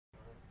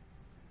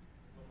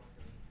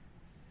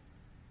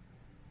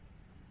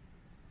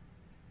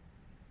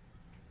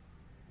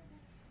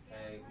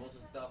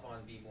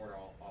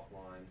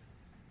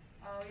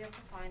Oh, you have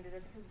to find it.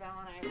 It's because Val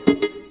and I are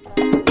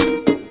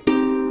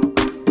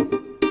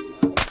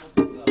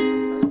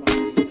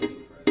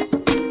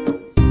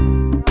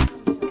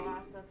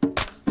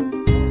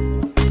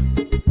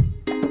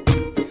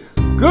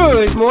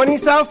Good morning,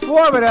 South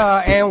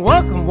Florida, and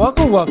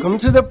welcome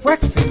to the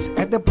breakfast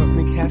at the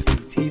Brooklyn Cafe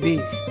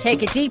TV.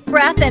 Take a deep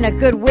breath and a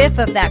good whiff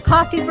of that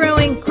coffee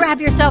brewing.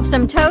 Grab yourself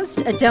some toast,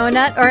 a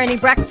donut, or any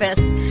breakfast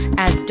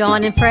as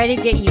Dawn and Freddie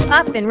get you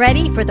up and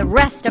ready for the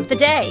rest of the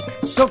day.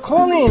 So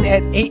call in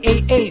at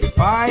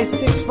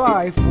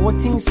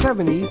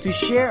 888-565-1470 to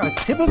share a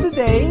tip of the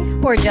day.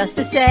 Or just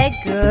to say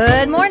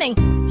good morning.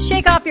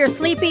 Shake off your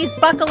sleepies,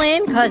 buckle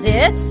in, because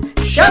it's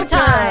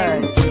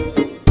showtime.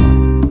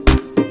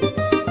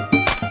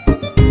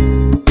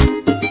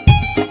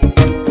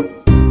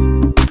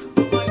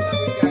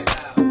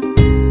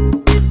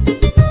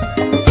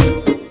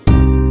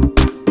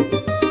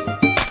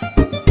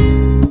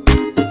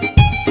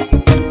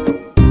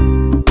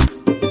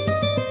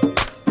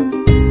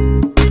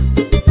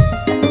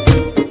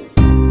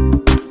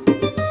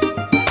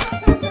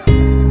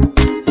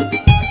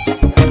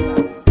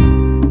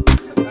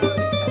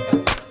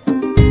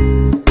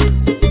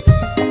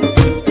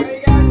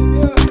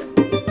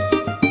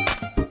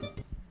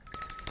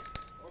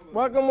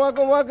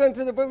 Welcome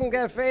to the Brooklyn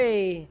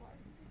Cafe.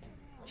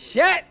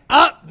 Shut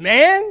up,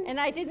 man.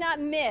 And I did not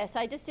miss.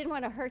 I just didn't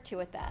want to hurt you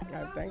with that.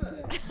 Thank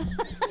you.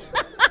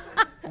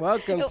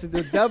 Welcome to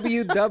the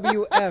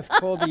WWF,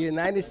 called the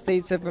United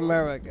States of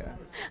America.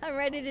 I'm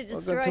ready to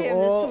destroy Welcome to him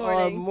all this our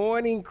morning.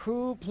 morning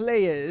crew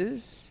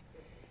players.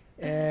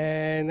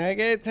 And I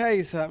got to tell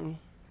you something.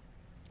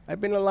 I've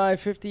been alive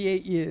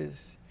 58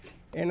 years.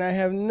 And I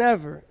have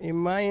never in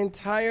my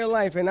entire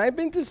life, and I've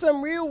been to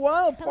some real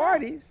wild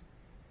parties,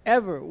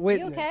 ever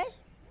witnessed okay?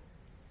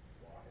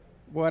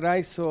 what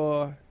I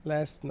saw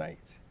last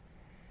night.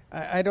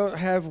 I don't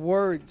have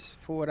words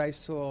for what I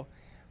saw.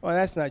 Well,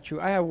 that's not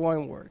true. I have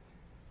one word,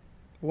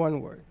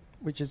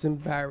 which is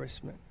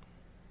embarrassment.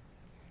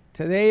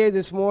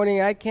 This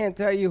morning, I can't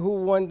tell you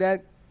who won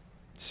that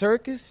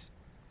circus,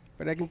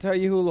 but I can tell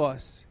you who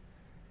lost.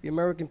 The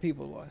American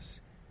people lost.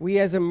 We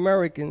as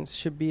Americans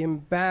should be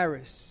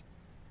embarrassed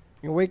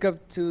and wake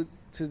up to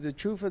the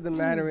truth of the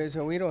matter is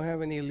that we don't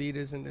have any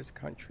leaders in this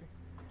country.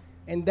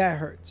 And that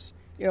hurts.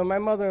 You know, my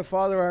mother and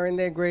father are in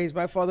their graves.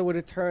 My father would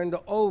have turned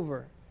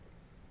over.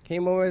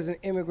 Came over as an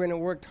immigrant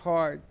and worked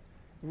hard.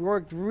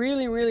 Worked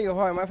really, really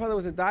hard. My father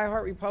was a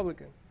diehard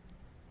Republican.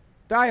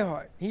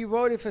 Diehard. He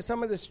voted for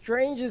some of the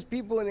strangest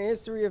people in the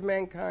history of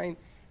mankind,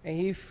 and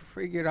he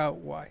figured out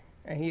why,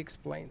 and he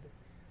explained it.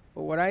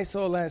 But what I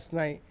saw last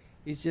night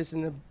is just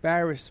an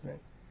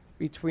embarrassment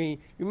between,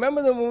 you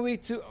remember the movie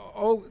Two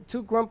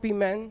Grumpy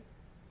Men?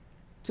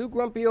 Two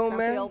grumpy old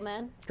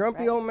men?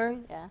 Grumpy old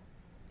men? Yeah.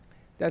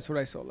 That's what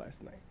I saw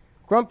last night.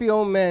 Grumpy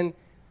old men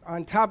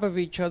on top of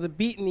each other,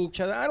 beating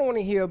each other. I don't want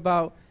to hear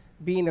about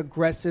being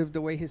aggressive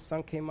the way his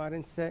son came out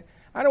and said.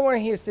 I don't want to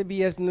hear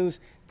CBS News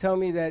tell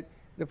me that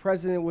the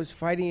president was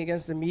fighting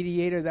against the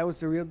mediator. That was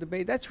the real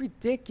debate. That's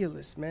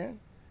ridiculous, man.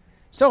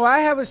 So I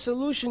have a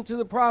solution to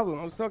the problem.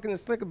 I was talking to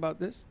Slick about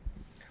this.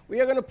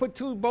 We are going to put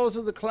two bowls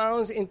of the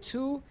clowns in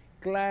two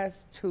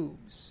glass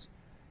tubes,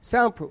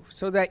 soundproof,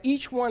 so that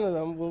each one of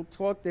them will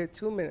talk their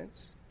 2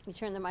 minutes. You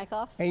turn the mic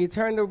off? And you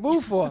turn the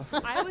roof off.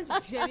 I was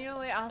like,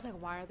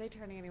 why are they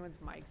turning anyone's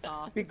mics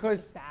off?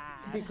 Because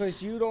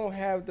you don't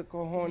have the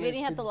cojones. Does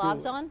Vinny have the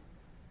lavs on?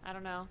 I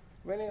don't know.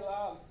 Vinny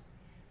lavs.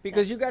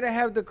 Because you got to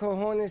have the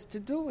cojones to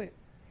do it.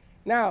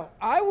 Now,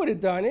 I would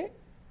have done it,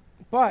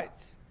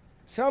 but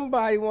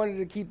somebody wanted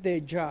to keep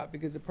their job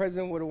because the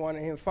president would have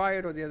wanted him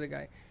fired or the other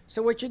guy.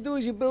 So what you do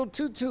is you build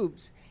two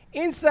tubes.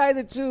 Inside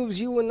the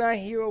tubes, you will not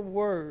hear a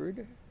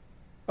word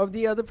of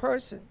the other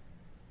person.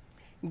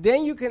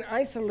 Then you can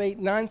isolate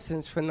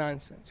nonsense for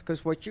nonsense,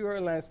 because what you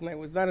heard last night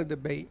was not a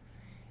debate.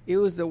 It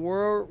was the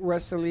World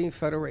Wrestling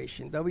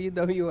Federation,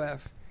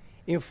 WWF,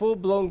 in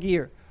full-blown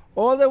gear.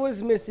 All that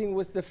was missing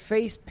was the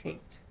face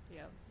paint.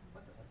 Yep.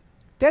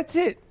 That's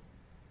it.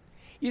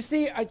 You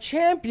see, a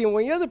champion,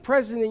 when you're the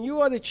president,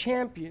 you are the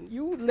champion.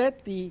 You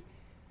let the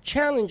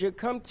challenger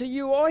come to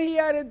you. All he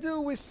had to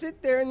do was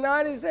sit there and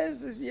nod his head and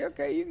say,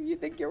 okay, you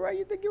think you're right,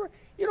 you think you're right.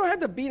 You don't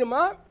have to beat him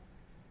up.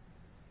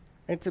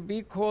 And to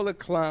be called a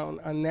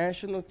clown on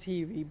national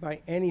TV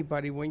by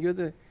anybody when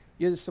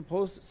you're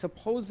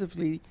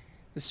supposedly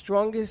the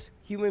strongest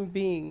human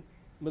being,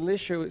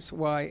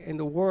 militia-wise, in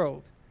the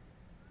world,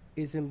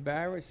 is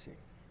embarrassing.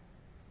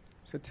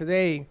 So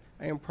today,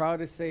 I am proud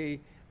to say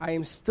I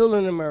am still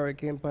an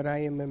American, but I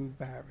am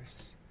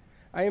embarrassed.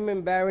 I am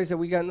embarrassed that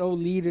we got no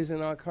leaders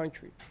in our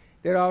country,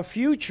 that our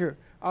future,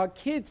 our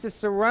kids that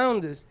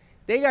surround us,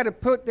 they got to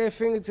put their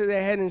finger to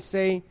their head and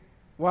say,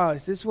 wow,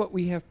 is this what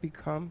we have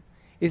become?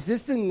 Is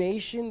this the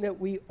nation that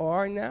we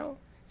are now?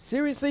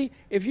 Seriously,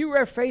 if you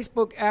read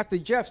Facebook after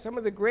Jeff, some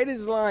of the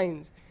greatest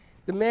lines,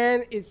 the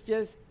man is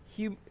just,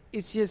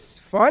 it's just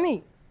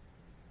funny.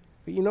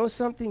 But you know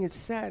something? It's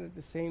sad at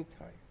the same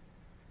time.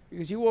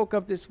 Because you woke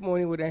up this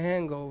morning with a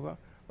hangover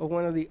of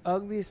one of the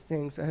ugliest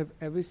things I have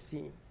ever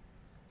seen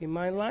in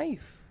my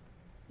life.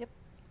 Yep.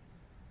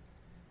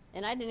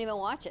 And I didn't even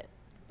watch it.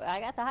 But I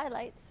got the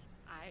highlights.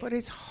 But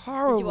it's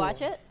horrible. Did you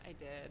watch it? I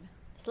did.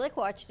 Slick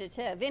watched it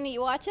too. Vinny,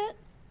 you watch it?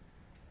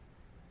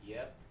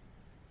 Yep.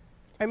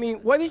 I mean,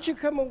 what did you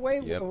come away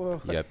Yep.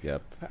 with?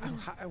 Yep.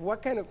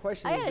 What kind of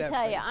question I is gotta that?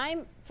 tell you,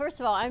 Frank? first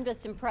of all, I'm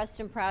just impressed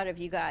and proud of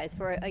you guys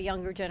for a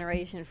younger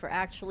generation for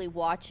actually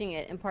watching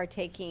it and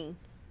partaking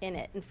in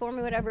it and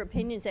forming whatever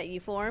opinions that you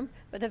form.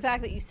 But the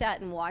fact that you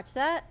sat and watched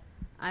that,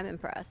 I'm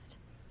impressed.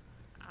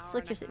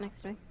 Slick, you're sitting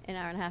next to me. An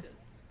hour and a half.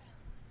 Just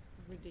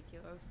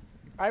ridiculous.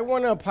 I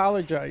want to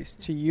apologize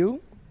to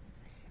you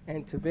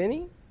and to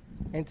Vinny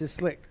and to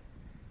Slick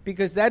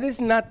because that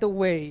is not the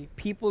way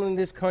people in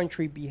this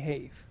country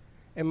behave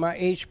in my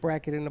age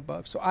bracket and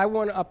above. So I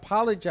want to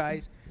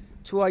apologize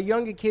to our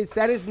younger kids.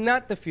 That is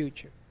not the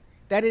future.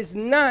 That is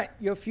not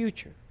your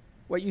future,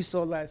 what you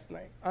saw last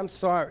night. I'm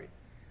sorry.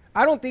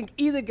 I don't think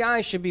either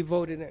guy should be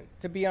voted in,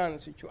 to be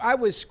honest with you. I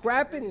would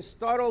scrap it and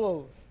start all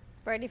over.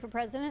 Freddie for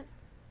president?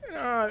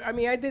 I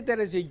mean, I did that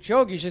as a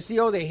joke. You should see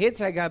all the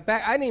hits I got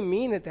back. I didn't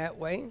mean it that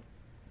way.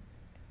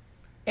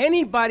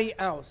 Anybody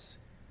else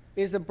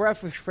is a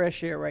breath of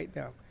fresh air right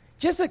now.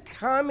 Just a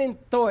common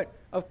thought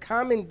of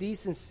common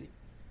decency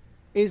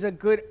is a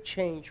good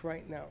change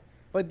right now.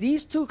 But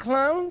these two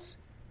clowns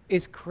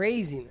is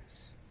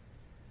craziness.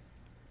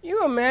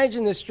 You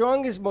imagine the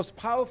strongest, most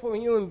powerful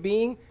human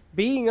being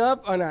beating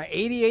up on an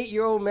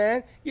 88-year-old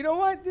man? You know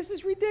what? This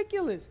is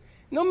ridiculous.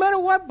 No matter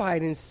what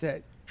Biden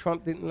said,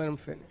 Trump didn't let him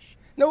finish.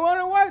 No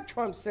matter what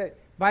Trump said,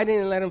 Biden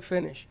didn't let him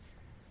finish.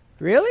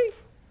 Really?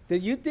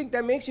 Did you think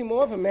that makes you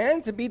more of a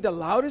man to be the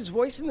loudest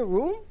voice in the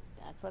room?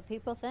 That's what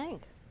people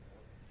think.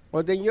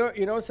 Well, then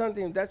you know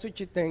something, if that's what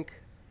you think,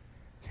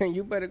 then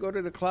you better go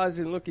to the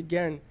closet and look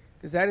again,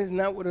 because that is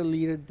not what a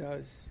leader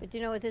does. But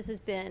you know what this has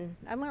been?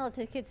 I'm going to let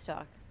the kids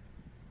talk.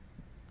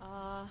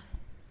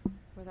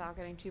 Without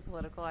getting too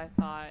political, I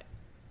thought,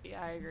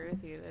 yeah, I agree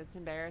with you. It's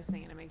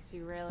embarrassing, and it makes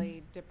you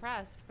really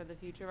depressed for the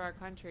future of our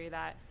country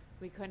that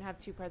we couldn't have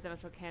two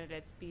presidential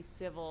candidates be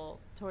civil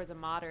towards a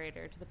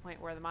moderator to the point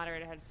where the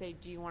moderator had to say,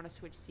 do you want to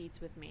switch seats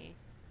with me?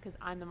 Because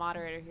I'm the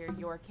moderator here.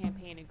 Your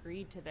campaign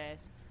agreed to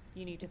this.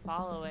 You need to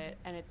follow it.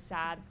 And it's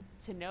sad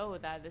to know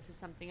that this is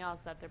something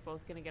else that they're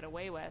both going to get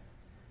away with.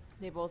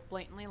 They both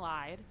blatantly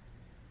lied.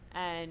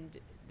 And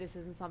this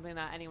isn't something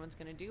that anyone's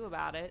going to do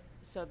about it.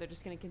 So they're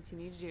just going to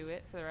continue to do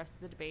it for the rest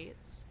of the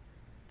debates.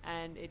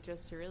 And it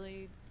just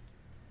really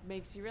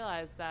makes you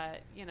realize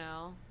that, you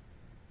know,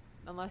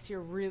 unless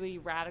you're really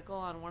radical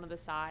on one of the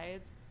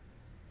sides,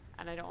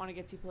 and I don't want to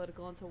get too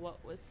political into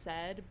what was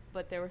said,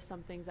 but there were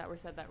some things that were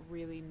said that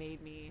really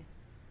made me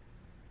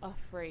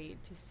afraid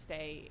to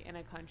stay in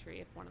a country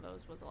if one of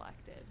those was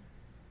elected.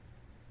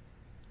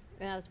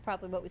 And that was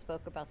probably what we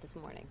spoke about this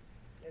morning.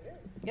 It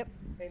is. Yep.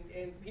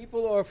 And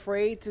people are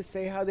afraid to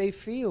say how they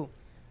feel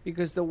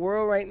because the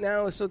world right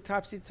now is so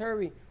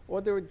topsy-turvy.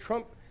 Or the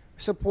Trump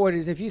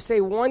supporters, if you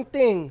say one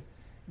thing,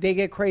 they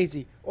get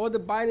crazy. Or the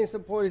Biden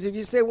supporters, if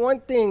you say one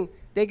thing,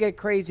 they get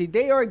crazy.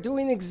 They are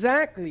doing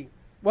exactly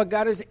what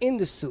got us in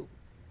the soup.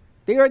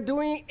 They are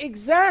doing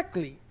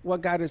exactly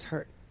what got us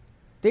hurt.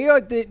 They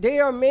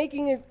are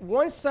making it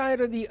one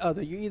side or the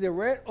other. You're either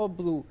red or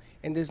blue,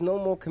 and there's no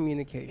more I'm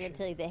communication. going to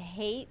tell you, the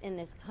hate in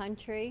this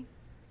country,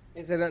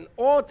 It's at an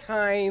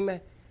all-time,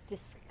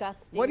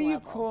 disgusting what do you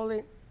level. call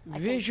it? I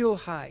think- Visual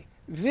high.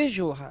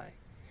 Visual high.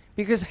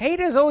 Because hate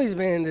has always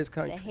been in this The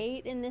country.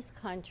 hate in this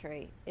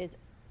country is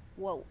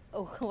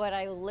what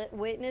I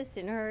witnessed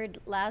and heard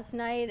last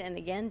night and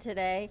again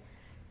today.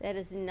 That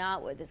is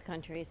not what this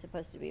country is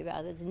supposed to be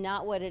about. That's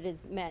not what it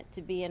is meant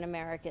to be an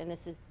American.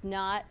 This is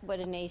not what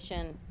a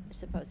nation is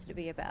supposed to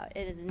be about.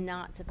 It is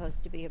not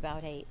supposed to be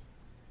about hate.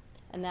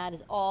 And that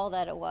is all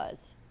that it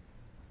was.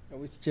 It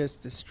was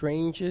just the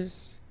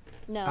strangest.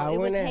 No, Hour it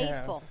was and a half.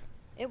 hateful.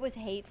 It was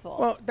hateful.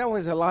 Well, that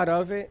was a lot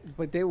of it,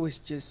 but there was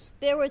just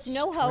there was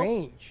no hope.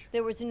 strange.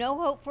 There was no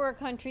hope for a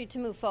country to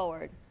move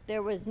forward.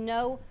 There was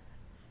no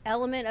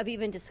element of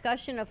even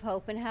discussion of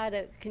hope and how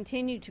to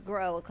continue to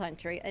grow a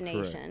country, a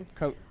nation.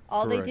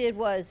 All they Correct. did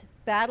was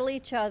battle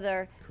each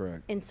other,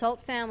 Correct. insult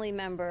family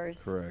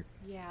members, Correct.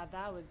 Yeah,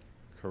 that was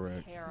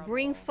Correct. terrible.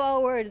 bring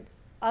forward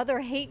other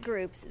hate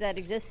groups that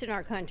exist in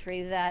our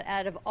country that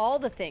out of all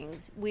the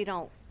things, we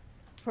don't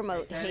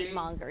promote hate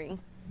mongering.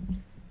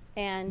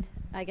 And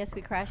I guess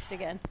we crashed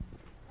again.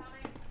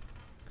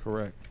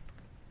 Correct.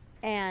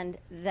 And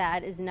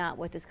that is not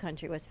what this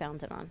country was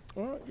founded on.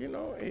 Well, you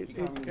know,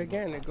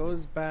 again, it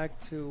goes back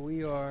to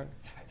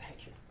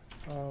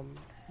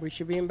we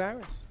should be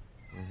embarrassed.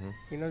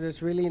 You know,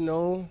 there's really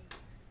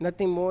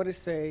nothing more to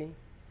say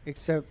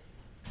except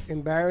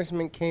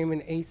embarrassment came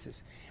in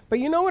aces. But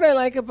you know what I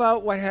like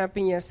about what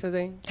happened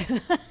yesterday?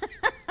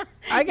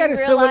 I got You a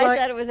silver realize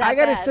that it was that I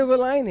got a bad. silver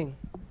lining.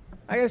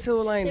 I got a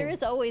silver lining. There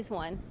is always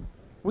one.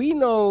 We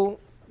know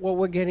what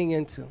we're getting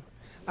into.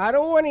 I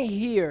don't want to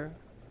hear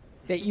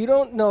that you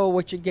don't know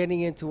what you're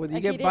getting into, whether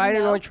Like you you get didn't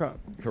Biden know? or Trump.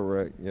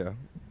 Correct. Yeah.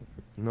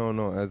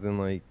 No. As in,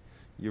 like,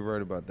 you're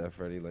right about that,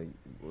 Freddie.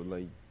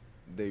 Like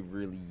they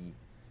really,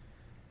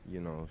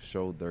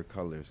 showed their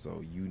colors.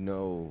 So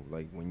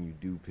like when you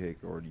do pick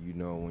or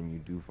when you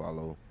do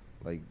follow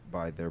like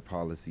by their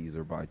policies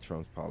or by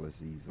Trump's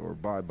policies or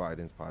by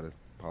Biden's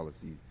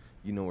policies,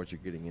 you know what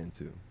you're getting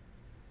into.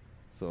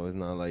 So it's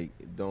not like,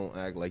 don't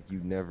act like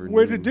you never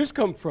Where knew. did this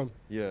come from?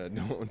 Yeah,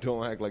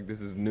 don't act like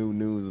this is new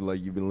news,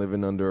 like you've been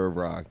living under a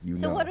rock.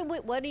 So know.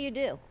 what do you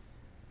do?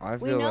 I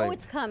We feel know like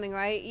it's coming,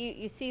 right?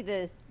 You see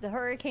the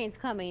hurricane's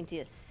coming. Do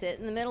you sit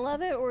in the middle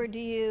of it, or do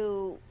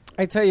you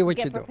I tell you what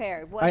get you do.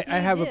 prepared? What I do you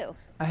have do?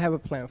 I have a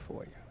plan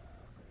for you.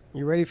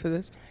 You ready for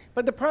this?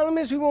 But the problem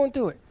is we won't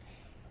do it.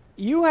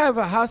 You have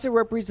a House of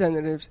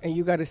Representatives and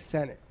you got a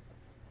Senate.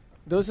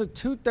 Those are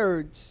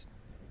two-thirds,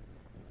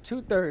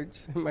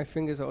 my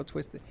fingers are all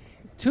twisted,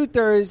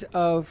 two-thirds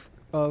of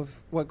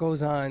what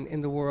goes on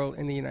in the world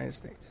in the United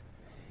States.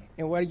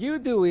 And what you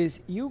do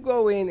is you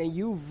go in and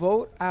you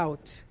vote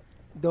out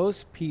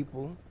those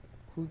people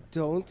who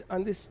don't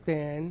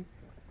understand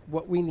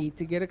what we need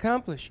to get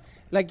accomplished.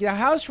 Like the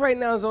House right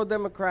now is all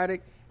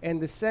Democratic and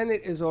the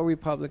Senate is all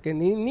Republican.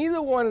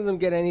 Neither one of them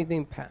get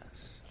anything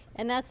passed.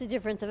 And that's the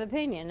difference of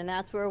opinion, and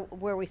that's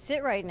where we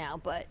sit right now.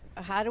 But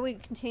how do we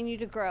continue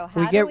to grow?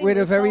 How We do get we rid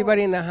move of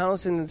everybody forward? in the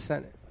House and the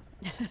Senate.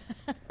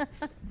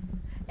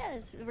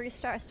 Yes,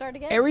 restart, start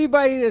again.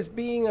 Everybody that's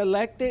being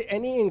elected,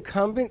 any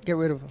incumbent, get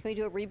rid of them. Can we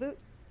do a reboot?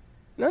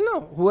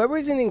 No. Whoever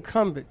is an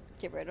incumbent,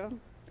 Get rid of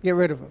them. get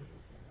rid of them.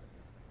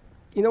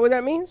 You know what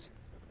that means?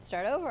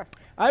 Start over.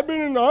 I've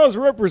been in the House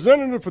of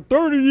Representatives for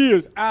 30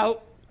 years.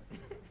 Out.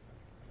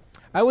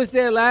 I was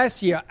there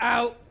last year.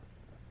 Out.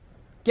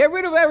 Get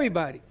rid of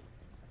everybody.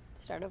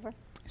 Start over.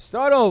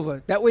 Start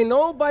over. That way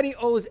nobody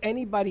owes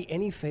anybody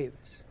any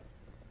favors.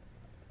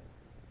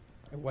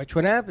 And watch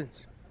what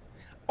happens.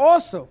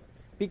 Also,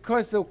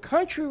 because the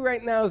country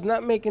right now is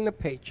not making a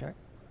paycheck,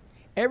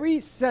 every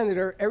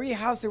senator, every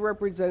House of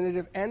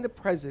Representative, and the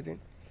president,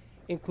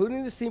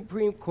 including the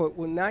Supreme Court,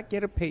 will not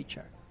get a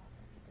paycheck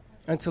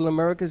until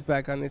America's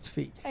back on its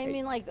feet. I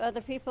mean, like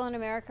other people in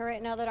America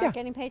right now that aren't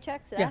getting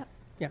paychecks?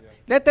 Yeah.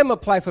 Let them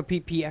apply for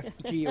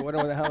PPFG or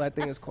whatever the hell that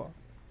thing is called.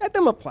 Let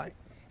them apply.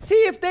 See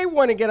if they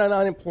want to get on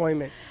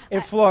unemployment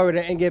in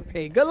Florida and get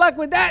paid. Good luck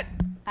with that.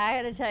 I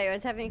had to tell you, I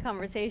was having a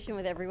conversation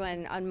with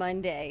everyone on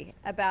Monday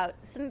about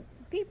some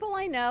people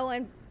I know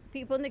and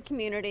people in the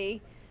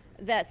community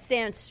that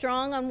stand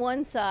strong on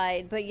one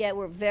side, but yet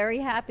we're very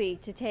happy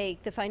to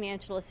take the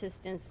financial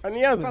assistance On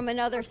the other. from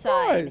another Of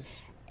side.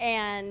 course.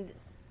 And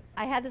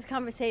I had this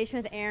conversation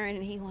with Aaron,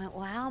 and he went,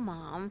 "Wow,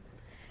 Mom."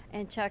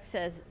 And Chuck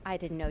says, "I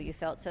didn't know you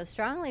felt so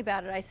strongly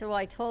about it." I said, "Well,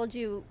 I told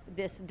you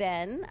this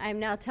then. I'm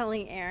now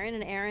telling Aaron."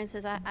 And Aaron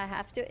says, I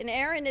have to. And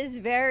Aaron is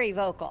very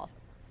vocal.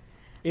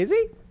 Is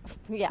he?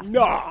 Yeah.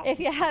 No. If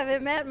you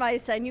haven't met my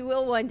son, you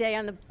will one day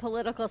on the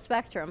political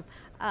spectrum.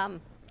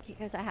 He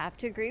goes, "I have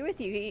to agree with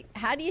you."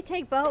 How do you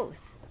take both?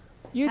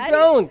 You How do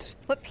don't.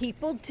 But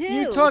people do.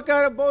 You talk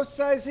out of both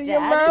sides of your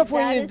That mouth is-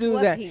 when that you is do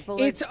what that.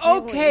 people are It's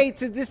doing. okay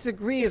to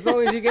disagree as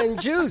long as you're getting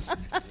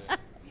juiced.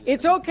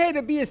 It's okay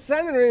to be a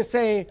senator and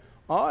say,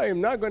 I am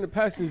not going to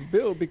pass this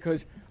bill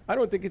because I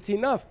don't think it's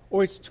enough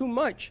or it's too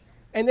much.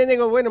 And then they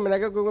go, wait a minute, I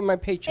got to go with my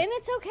paycheck. And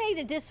it's okay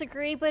to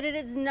disagree, but it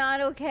is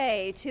not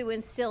okay to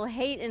instill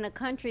hate in a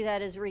country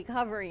that is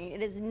recovering.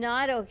 It is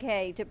not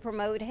okay to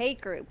promote hate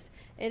groups.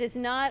 It is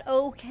not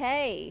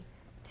okay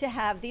to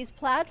have these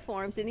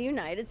platforms in the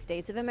United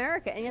States of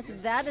America. And yes,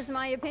 that is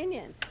my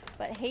opinion.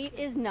 But hate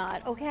is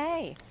not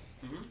okay.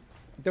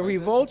 The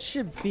revolt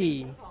should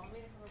be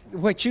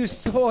what you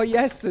saw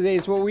yesterday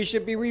is what we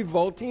should be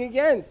revolting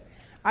against.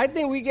 I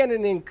think we get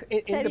an Ted, you're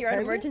on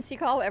independent. emergency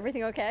call.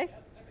 Everything okay?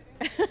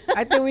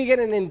 I think we get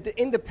an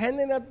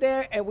independent up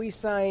there and we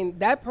sign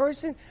that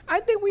person. I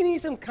think we need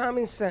some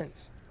common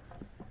sense.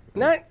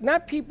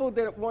 Not people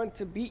that want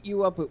to beat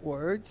you up with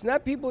words,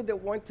 not people that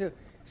want to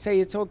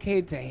say it's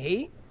okay to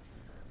hate.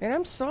 And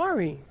I'm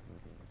sorry.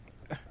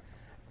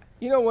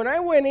 You know, when I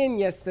went in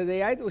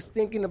yesterday, I was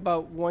thinking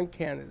about one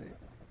candidate.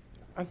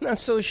 I'm not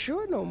so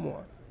sure no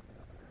more.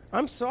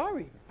 I'm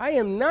sorry. I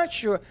am not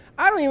sure.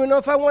 I don't even know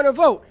if I want to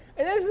vote.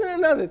 And this is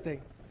another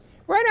thing.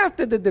 Right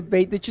after the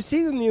debate, did you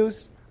see the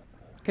news?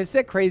 Because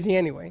they're crazy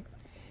anyway.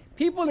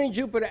 People in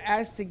Jupiter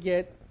asked to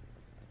get,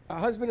 a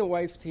husband and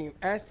wife team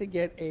asked to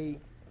get a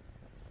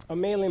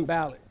mail-in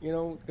ballot, you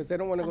know, because they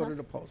don't want to go to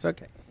the polls.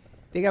 Okay.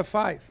 They got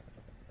 5.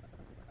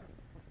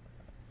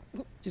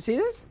 Did you see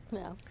this?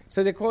 No.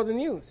 So they called the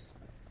news.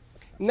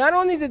 Not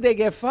only did they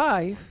get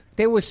 5,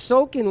 they were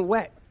soaking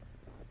wet.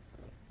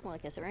 Well, I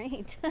guess it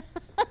rained.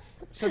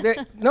 So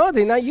they're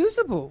not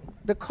usable.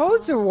 The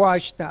codes are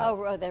washed out.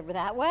 Oh, they were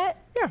that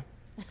wet? Yeah.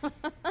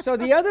 So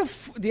the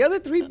other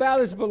 3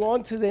 ballots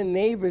belong to their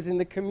neighbors in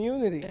the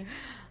community.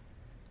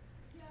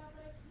 Yeah,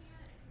 but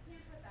you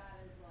can't put that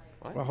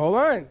as like. Well, hold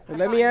on. But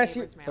let got me ask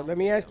you. neighbors' mail But let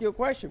me too. ask you a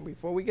question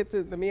before we get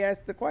to. Let me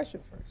ask the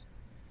question first.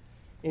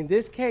 In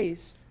this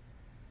case,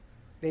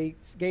 they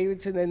gave it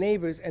to the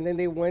neighbors, and then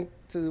they went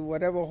to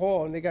whatever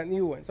hall, and they got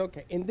new ones.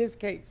 Okay. In this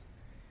case,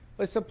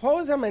 but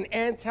suppose I'm an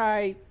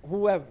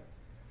anti-whoever,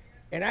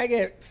 and I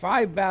get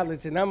 5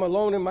 ballots, and I'm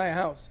alone in my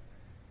house.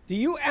 Do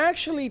you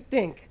actually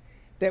think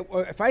that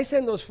if I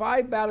send those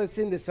 5 ballots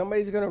in, that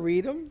somebody's going to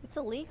read them? It's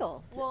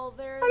illegal. Well,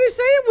 there's I didn't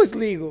say it was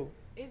legal.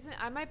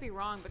 I might be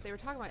wrong, but they were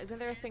talking about, isn't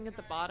there a thing at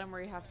the bottom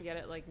where you have to get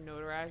it like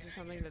notarized or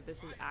something that this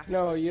is actually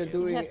No, you're you?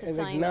 doing have to an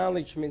sign it.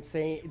 acknowledgement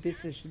saying,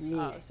 this is me.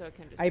 Oh, so it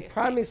can just I be a fake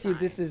promise you sign.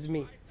 this is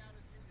me.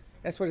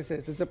 That's what it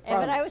says. It's a Yeah,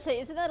 promise. but I would say,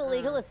 isn't that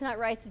illegal? It's not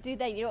right to do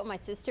that. You know what my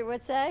sister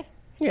would say?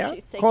 Yeah,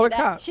 She'd call a take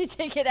it out- cop. She'd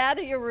take it out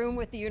of your room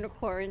with the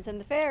unicorns and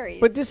the fairies.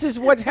 But this is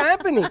what's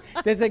happening.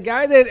 There's a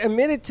guy that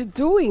admitted to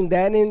doing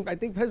that in, I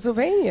think,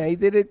 Pennsylvania. He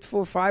did it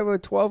for 5 or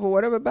 12 or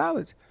whatever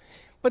ballots.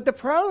 But the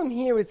problem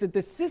here is that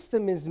the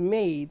system is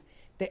made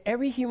that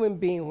every human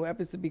being who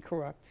happens to be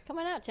corrupt Come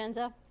on out,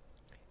 Chenzo.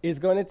 is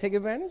going to take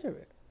advantage of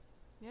it,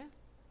 Yeah.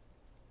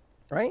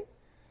 right?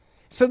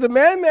 So the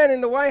madman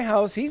in the White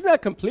House, he's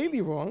not completely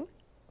wrong,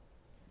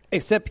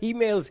 except he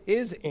mails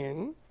his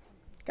in.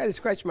 Got to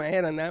scratch my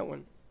head on that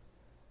one.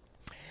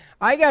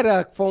 I got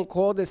a phone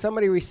call that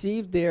somebody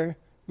received their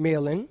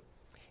mail-in,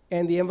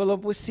 and the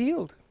envelope was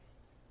sealed.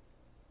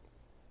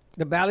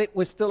 The ballot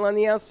was still on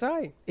the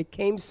outside. It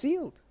came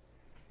sealed.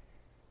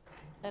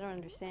 I don't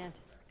understand.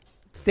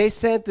 They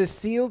sent the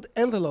sealed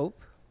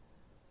envelope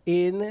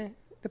in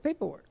the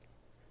paperwork.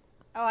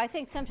 Oh, I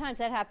think sometimes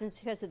that happens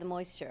because of the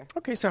moisture.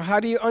 Okay, so how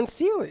do you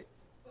unseal it?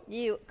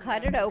 You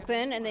cut it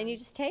open and then you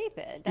just tape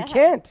it. You That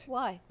can't.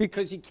 Why?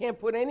 Because you can't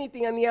put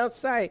anything on the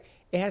outside.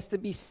 It has to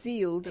be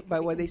sealed It by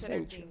could be what they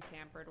considered sent you. being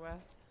tampered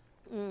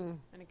with, Mm.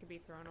 and it could be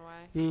thrown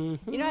away.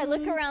 Mm-hmm. You know, I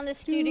look around the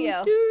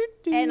studio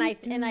and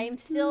I'm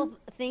still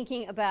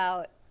thinking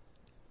about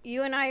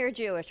you and I are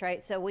Jewish,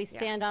 right? So we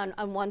stand on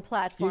one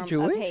platform of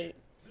Jewish? hate.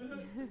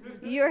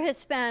 You're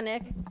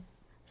Hispanic.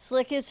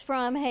 Slick is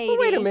from Haiti. Oh,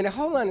 wait a minute.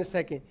 Hold on a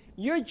second.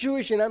 You're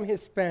Jewish and I'm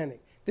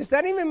Hispanic. Does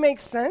that even make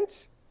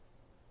sense?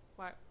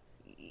 What?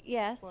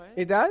 Yes. What?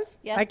 It does?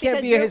 Yes, I can't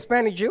because be a you're-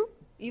 Hispanic Jew?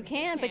 You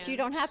can, but you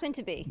don't happen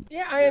to be.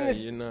 Yeah, I Yeah,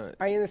 understand. you're not.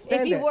 I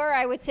understand If you that. were,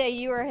 I would say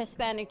you are a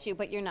Hispanic Jew,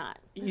 but you're not.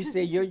 You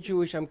say you're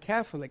Jewish, I'm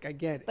Catholic. I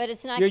get it. But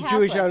it's not You're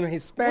Catholic. Jewish, I'm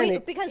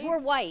Hispanic. Because we're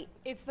It's- white.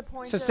 It's the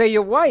point. So of, say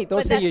you're white. Don't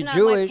But say that's you're not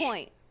Jewish. my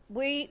point.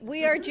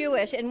 We are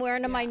Jewish, and we're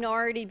in a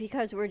minority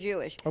because we're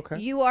Jewish. Okay.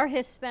 You are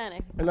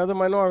Hispanic. Another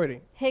minority.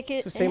 Hick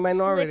So say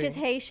minority. Slick is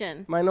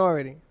Haitian.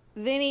 Minority.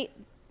 Vinny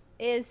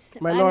is.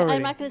 Minority.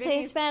 I'm not going to say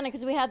Vinny's- Hispanic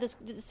because we had this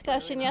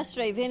discussion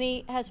yesterday.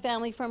 Vinny has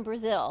family from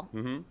Brazil.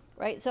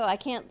 Right, so I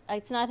can't.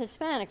 It's not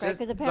Hispanic, right? Just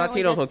Because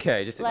apparently Latino's that's-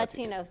 okay, just say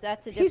Latinos.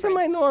 That's a difference. He's a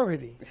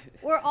minority.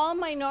 We're all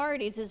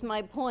minorities, is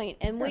my point,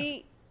 and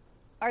we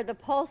are the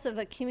pulse of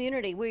a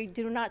community. We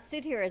do not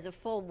sit here as a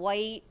full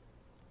white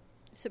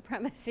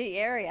supremacy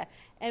area,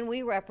 and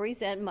we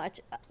represent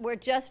much. We're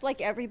just like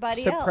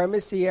everybody else.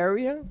 Supremacy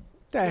area?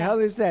 The hell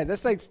is that?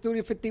 That's like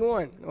Studio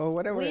 51 or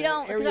whatever. We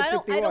don't. Because Area I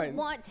 51. don't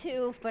want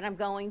to, but I'm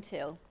going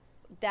to.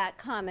 That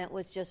comment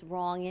was just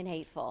wrong and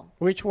hateful.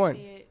 Which one?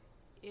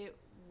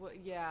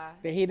 Yeah.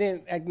 That he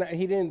didn't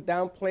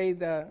downplay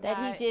the. That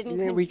he That- didn't, He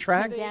didn't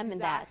retract? condemn The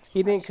that. exact-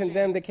 He didn't question.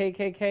 condemn the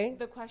KKK.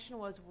 The question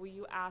was, will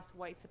you ask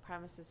white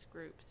supremacist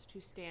groups to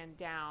stand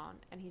down?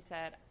 And he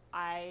said,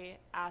 I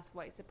ask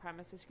white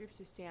supremacist groups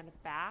to stand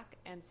back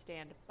and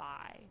stand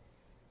by.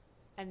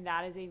 And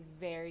that is a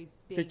very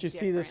big Did you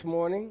see this difference.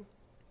 morning?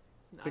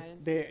 No, I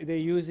didn't see They're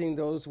using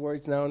those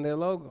words now in their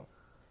logo.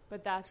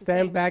 But that's the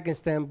Stand thing. back and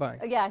stand by.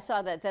 Oh, yeah, I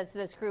saw that. That's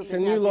this group It's is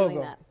a now new doing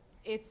logo. that.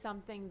 It's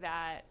something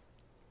that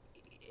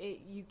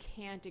you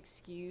can't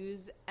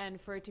excuse, and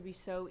for it to be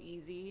so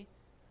easy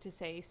to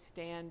say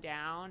stand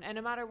down, and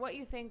no matter what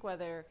you think,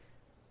 whether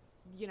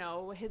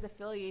his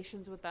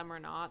affiliations with them or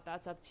not,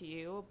 that's up to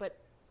you, but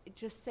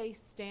just say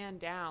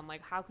stand down.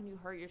 Like, how can you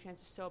hurt your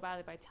chances so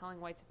badly by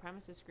telling white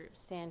supremacist groups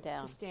Stand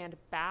down. to stand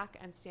back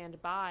and stand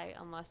by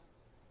unless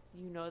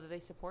you know that they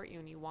support you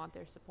and you want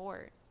their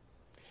support?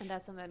 And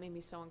that's something that made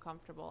me so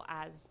uncomfortable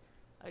as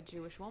a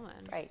Jewish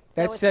woman. Right.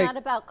 That's so it's like- not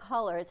about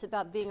color. It's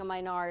about being a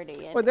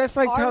minority. And Well, that's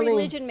like our telling-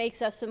 religion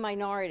makes us a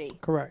minority.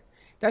 Correct.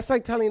 That's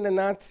like telling the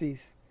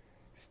Nazis,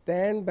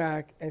 stand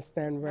back and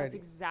stand That's ready.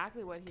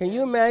 exactly what he Can did.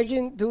 you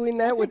imagine doing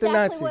that That's with exactly the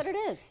Nazis? what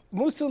it is.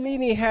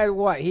 Mussolini had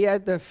what? He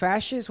had the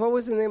fascists. What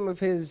was the name of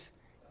his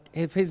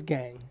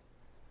gang?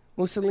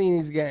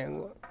 Mussolini's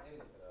gang.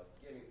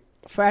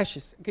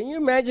 Fascists. Can you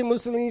imagine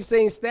Mussolini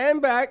saying,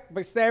 stand back,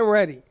 but stand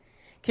ready?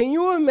 Can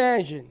you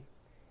imagine?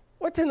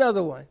 What's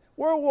another one?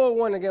 World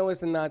War I again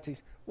was the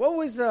Nazis. What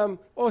was,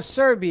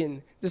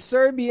 Serbian. The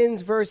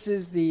Serbians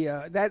versus the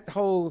that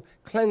whole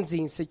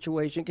cleansing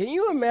situation. Can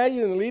you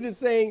imagine the leader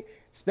saying,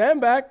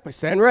 stand back, but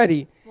stand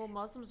ready? Well,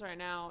 Muslims right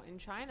now in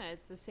China,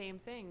 it's the same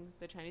thing.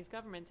 The Chinese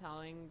government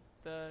telling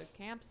the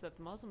camps that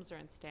the Muslims are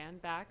in,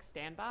 stand back,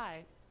 stand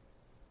by.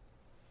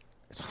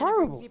 It's And it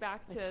horrible. brings you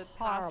back to It's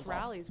past horrible.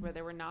 rallies where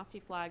there were Nazi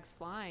flags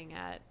flying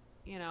at,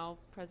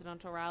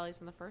 presidential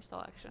rallies in the first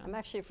election. I'm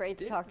actually afraid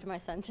to talk to my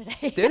son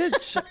today.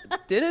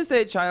 Didn't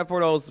say China for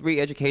those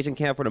re-education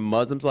camp for the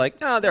Muslims?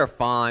 Like, no, they're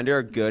fine,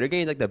 they're good, they're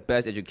getting like the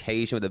best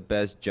education with the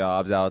best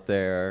jobs out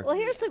there. Well,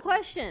 here's the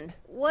question: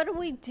 what do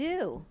we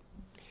do?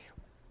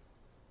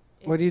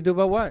 What do you do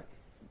about what?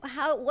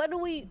 How do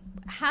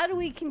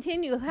we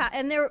continue?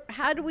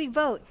 How do we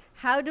vote?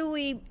 How do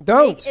we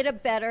Don't. make it a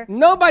better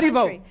Nobody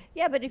country? vote.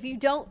 Yeah, but if you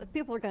don't,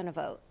 people are going to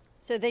vote.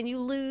 So then you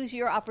lose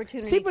your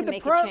opportunity See, but to the,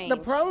 make a change. the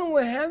problem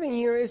we're having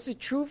here is the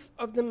truth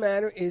of the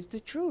matter is the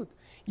truth.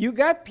 You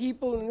got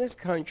people in this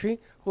country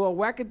who are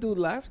wackadoo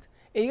left,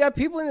 and you got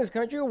people in this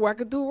country who are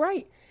wackadoo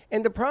right.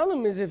 And the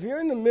problem is if you're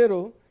in the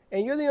middle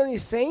and you're the only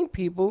sane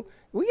people,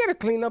 we got to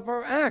clean up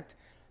our act.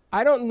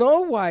 I don't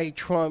know why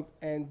Trump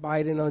and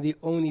Biden are the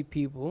only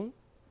people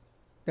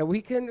that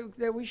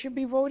we should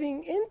be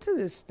voting into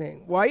this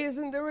thing. Why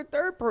isn't there a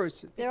third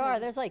person?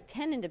 There's like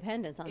 10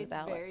 independents on the It's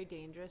ballot. very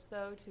dangerous,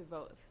 though, to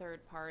vote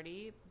third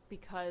party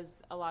because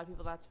a lot of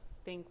people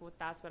think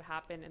that's what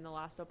happened in the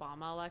last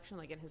Obama election,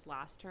 like in his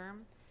last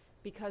term,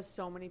 because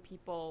so many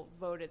people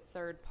voted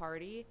third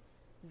party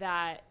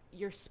that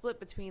you're split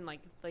between, like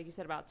you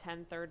said, about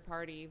 10 third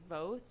party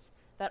votes,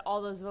 that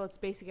all those votes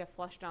basically get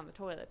flushed down the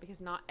toilet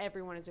because not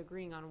everyone is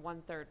agreeing on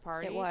one third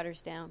party. It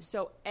waters down.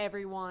 So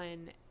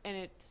everyone, and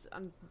it's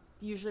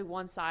usually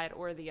one side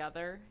or the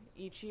other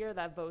each year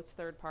that votes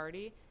third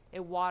party,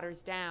 it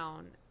waters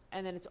down,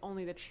 and then it's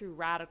only the true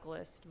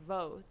radicalist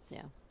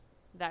votes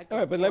that go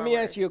All right, but let me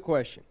forward. ask you a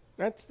question.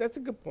 That's a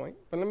good point,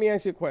 but let me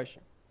ask you a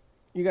question.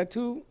 You got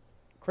two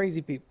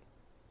crazy people.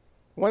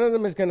 One of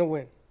them is going to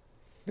win.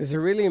 Does it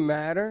really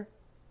matter?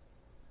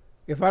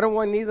 If I don't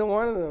want neither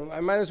one of them,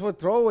 I might as well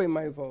throw away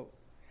my vote.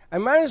 I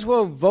might as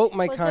well vote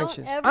my Well, don't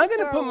conscience. ever I'm going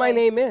to throw put my away-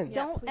 name in. Yeah,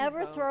 Don't please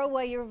ever vote. throw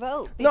away your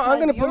vote. No, I'm because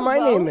gonna put your my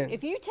name vote- in.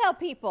 If you tell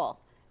people,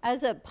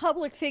 as a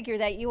public figure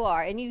that you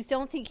are, and you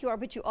don't think you are,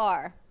 but you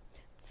are,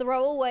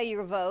 throw away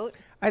your vote.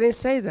 I didn't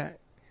say that.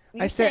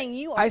 You're I said saying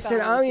you are I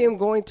said I going to. am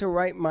going to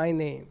write my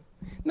name.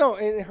 No,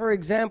 in her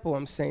example,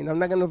 I'm saying I'm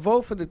not going to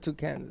vote for the two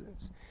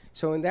candidates.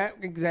 So in that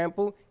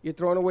example, you're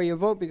throwing away your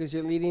vote because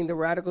you're leading the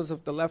radicals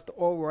of the left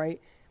or right.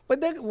 But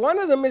one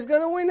of them is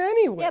going to win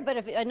anyway. Yeah, but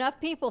if enough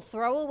people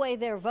throw away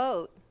their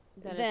vote,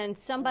 Then then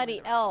it's somebody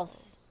only the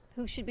else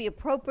who should be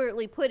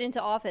appropriately put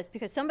into office,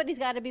 because somebody's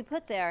got to be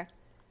put there,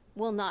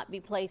 will not be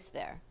placed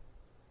there.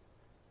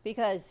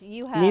 Because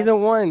you have... Neither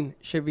one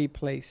should be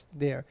placed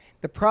there.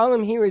 The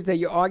problem here is that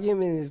your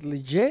argument is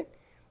legit,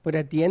 but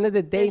at the end of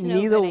the day, There's no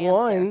neither good answer.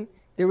 one,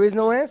 there is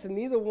no answer.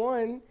 Neither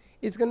one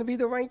is going to be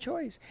the right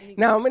choice.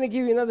 Now, I'm going to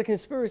give you another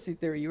conspiracy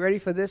theory. You ready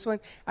for this one?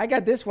 I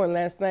got this one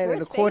last night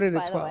Where's at a quarter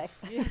Faith, to by 12.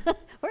 the way?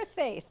 Where's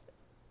Faith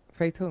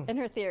Faith who? and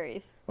her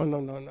theories? Oh,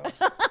 no.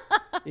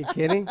 You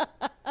kidding?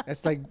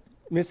 That's like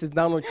Mrs.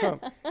 Donald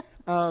Trump.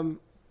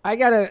 I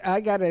got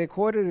a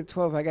quarter to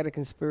 12. I got a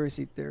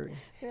conspiracy theory.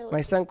 Really?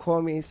 My son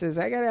called me. He says,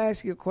 I got to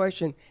ask you a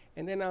question,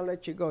 and then I'll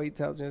let you go. He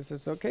tells me, I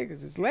says, okay,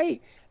 because it's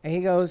late. And he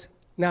goes,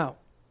 now,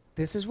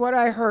 this is what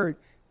I heard.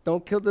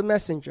 Don't kill the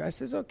messenger. I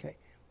says, okay.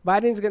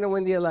 Biden's going to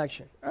win the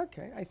election.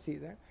 Okay, I see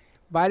that.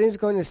 Biden's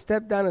going to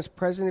step down as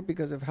president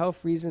because of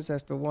health reasons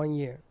after 1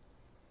 year.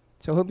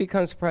 So who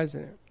becomes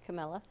president?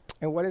 Camilla?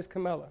 And what is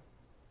Kamala?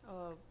 A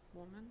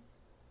woman,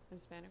 a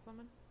Hispanic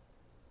woman.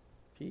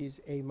 She's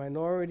a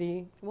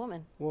minority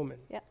Woman. woman.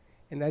 Yep.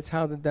 And that's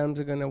how the Dems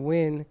are going to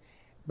win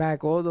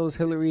back all those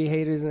Hillary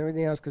haters and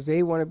everything else, because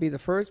they want to be the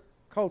first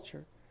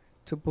culture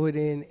to put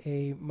in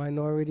a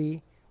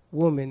minority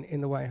woman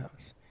in the White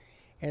House.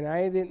 And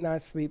I did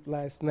not sleep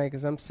last night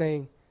because I'm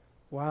saying,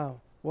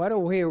 wow, what a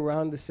way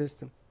around the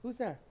system. Who's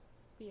that?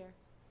 Pierre.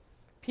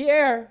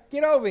 Pierre,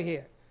 get over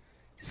here.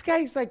 This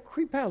guy's like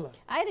Creepella.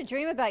 I had a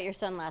dream about your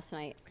son last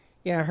night.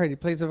 Yeah, I heard he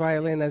plays the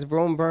violin. That's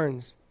Rome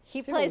Burns.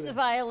 He Sit plays over the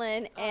there.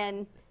 violin,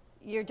 and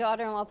your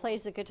daughter-in-law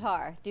plays the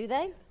guitar. Do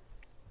they?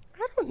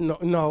 I don't know.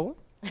 No.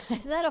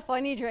 Isn't that a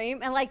funny dream?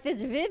 And like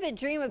this vivid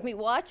dream of me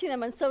watching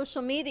them on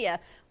social media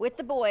with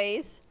the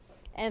boys,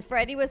 and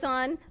Freddie was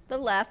on the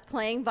left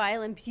playing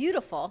violin,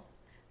 beautiful.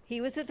 He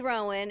was with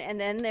Rowan, and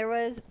then there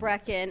was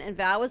Brecken, and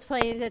Val was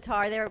playing the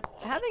guitar. They were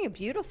having a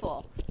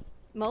beautiful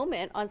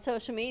moment on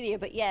social media,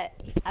 but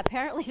yet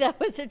apparently that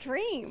was a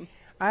dream.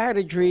 I had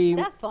a dream.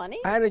 Is that funny?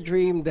 I had a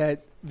dream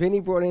that Vinny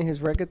brought in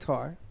his red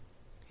guitar,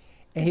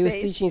 and he was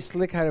Bass. teaching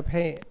Slick how to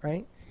play it,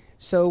 right?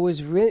 So it was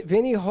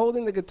Vinny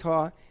holding the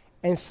guitar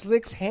and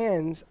Slick's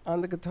hands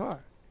on the guitar.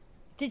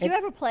 Did you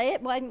ever play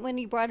it when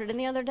you brought it in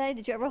the other day?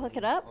 Did you ever hook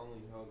it up?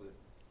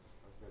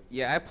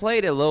 Yeah, I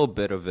played a little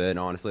bit of it,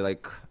 honestly.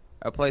 Like,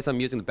 I play some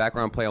music in the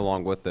background, play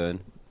along with it.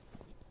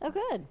 Oh,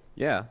 good.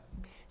 Yeah.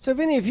 So,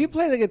 Vinny, if you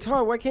play the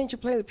guitar, why can't you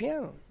play the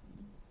piano?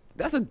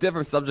 That's a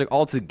different subject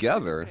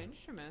altogether. Different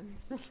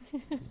instruments.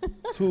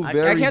 Two I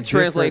very can't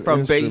translate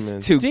different from bass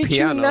instruments. to Did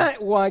piano. you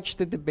not watch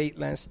the debate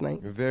last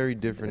night? Very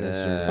different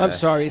instruments. I'm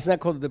sorry, it's not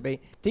called a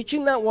debate. Did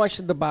you not watch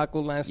the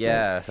debacle last night?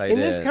 Yes, I In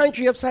did. this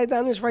country, upside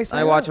down is right side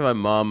I watched up. my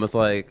mom was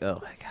like, oh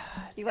my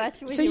god. You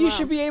watched it with So your you mom.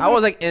 should be able I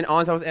was like, and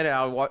honestly, I was in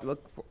it.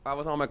 I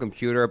was on my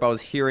computer, but I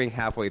was hearing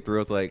halfway through.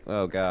 I was like,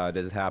 oh god,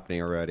 this is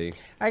happening already.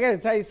 I got to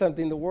tell you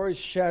something. The word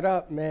 "shut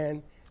up,"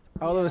 man.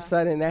 All of Yeah. a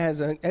sudden, that has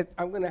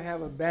I'm going to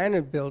have a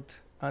banner built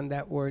on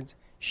that word.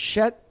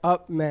 Shut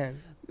up,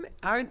 man.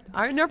 I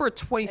remember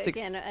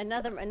 2016. Again,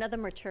 another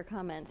mature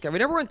comment. I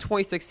remember in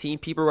 2016,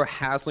 people were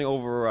hassling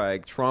over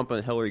like Trump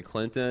and Hillary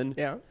Clinton.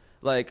 Yeah.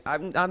 Like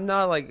I'm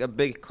not like a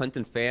big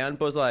Clinton fan,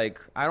 but it's like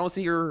I don't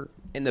see her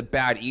in the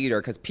bad either,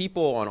 because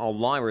people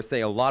online were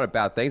saying a lot of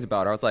bad things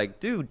about her. I was like,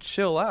 dude,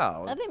 chill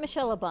out. I think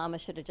Michelle Obama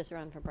should have just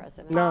run for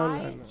president.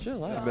 I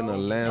Chill out. It's been a so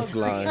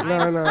landslide. agree. No,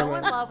 I'm no, so no.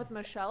 in love with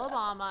Michelle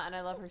Obama, and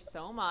I love her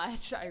so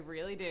much. I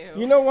really do.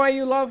 You know why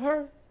you love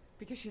her?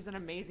 Because she's an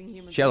amazing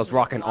human. She has those being.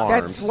 rocking arms.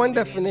 That's one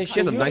definition. She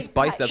has a You- nice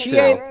bicep She too.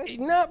 ain't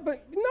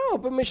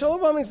but Michelle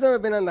Obama's never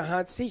been on the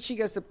hot seat. She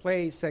gets to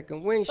play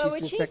second wing. But She's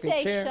would in she second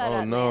say chair. shut Oh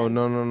up, no, man?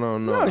 no, no, no,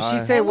 no! No, she I-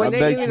 said when I they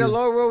bet give you the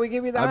low roll, we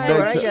give you the I high bet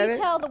roll. I Would get she it.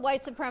 tell the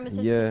white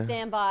supremacists Yeah. to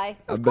stand by?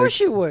 I Of course bet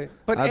she would.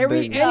 But I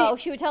every bet- No,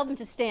 she would tell them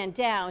to stand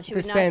down. She to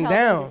would stand not tell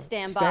down, them to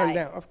stand stand by.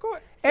 down. Of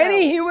course, So-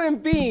 any human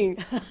being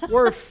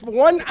worth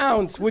 1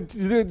 ounce would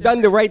have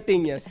done the right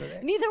thing yesterday.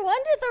 Neither one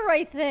did the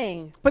right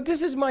thing. But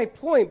this is my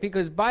point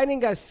because Biden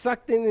got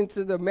sucked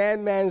into the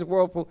madman's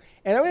whirlpool,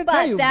 and I'm going to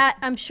tell But you, that,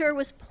 I'm sure,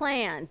 was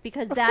planned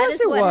because of that course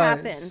is it what was.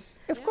 happened.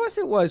 Of course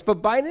it was.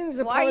 But Biden is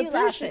a Why are you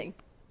politician. laughing?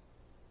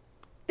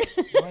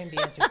 It wouldn't be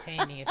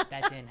entertaining if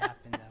that didn't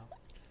happen, though.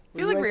 I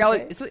feel like you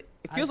reality. entertained?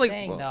 It I feels was like.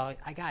 saying, well, though,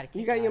 I got to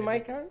You got your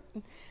mic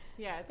on?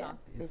 Yeah, it's on.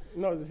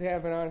 No, does he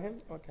have it on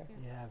him? Okay.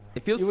 Yeah,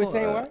 it feels. You were so-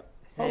 saying what?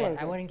 I, Hold on a I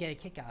second. wouldn't get a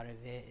kick out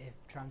of it if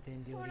Trump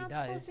didn't do We're what not he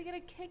supposed does. to get a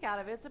kick out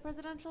of it. It's a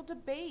presidential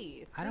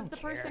debate. I This is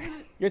don't the person care.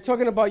 who. You're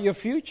talking about your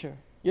future.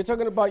 You're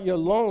talking about your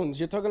loans.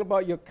 You're talking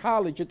about your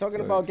college. You're talking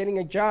about Facts. getting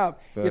a job.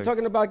 You're Facts.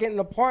 talking about getting an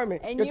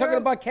apartment. And you're talking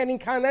you're- about getting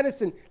Con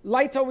Edison,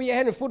 lights over your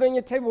head and food on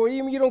your table. Or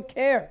even you don't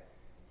care.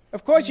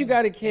 Of course you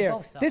got to care.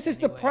 both suck This is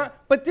the anyway.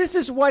 but this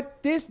is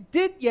what this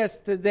did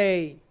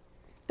yesterday.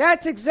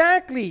 That's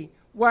exactly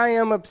why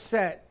I'm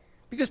upset.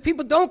 Because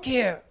people don't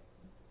care.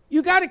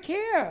 You got to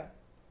care.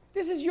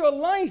 This is your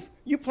life.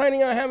 You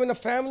planning on having a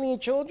family and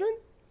children?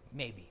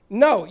 Maybe.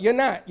 No, you're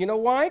not. You know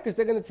why? Because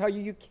they're going to tell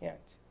you you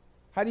can't.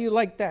 How do you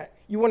like that?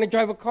 You want to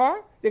drive a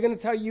car? They're going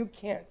to tell you you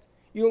can't.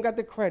 You don't got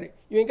the credit.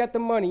 You ain't got the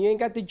money. You ain't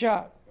got the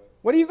job.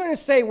 What are you going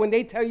to say when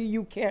they tell you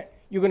you can't?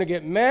 You're going to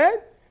get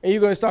mad? And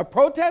you're going to start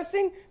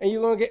protesting? And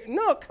you're going to get...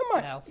 No, come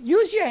on. No.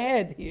 Use your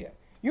head here.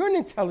 You're an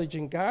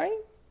intelligent guy.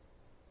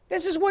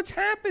 This is what's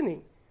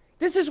happening.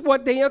 This is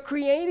what they are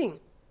creating.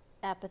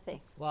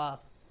 Apathy.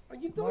 Well,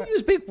 You don't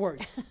use big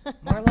words.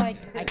 more like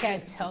I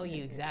can't tell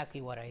you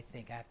exactly what I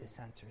think. I have to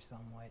censor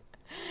somewhat.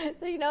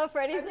 So you know what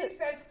Freddie At least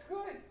said? that's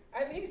good.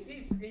 At least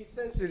he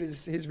censored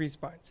his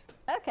response.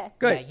 Okay.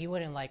 Good. Yeah, you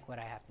wouldn't like what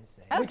I have to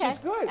say. Okay. Which is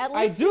good. At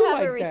I least do you have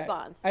like a that.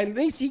 response. At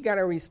least he got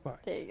a response.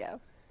 There you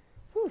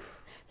go.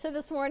 So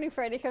this morning,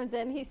 Freddie comes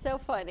in. He's so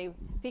funny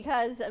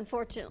because,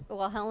 unfortunately,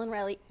 well, Helen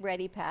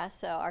Reddy passed,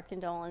 so our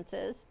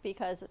condolences.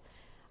 Because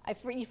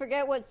you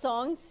forget what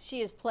songs she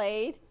has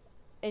played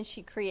and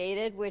she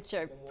created, which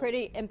are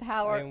pretty I am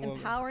woman.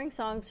 empowering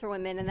songs for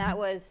women, and that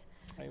was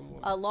I am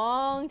a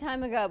long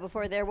time ago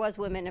before there was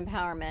women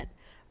empowerment.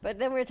 But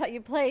then we were talking.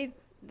 You played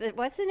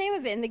what's the name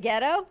of it? In the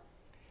Ghetto?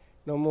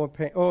 No more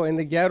pain. Oh, In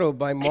the Ghetto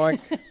by Mark.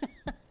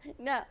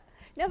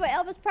 No, but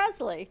Elvis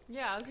Presley.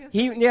 Yeah, I was gonna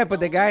say. But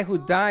the guy who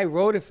died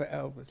wrote it for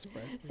Elvis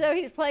Presley. So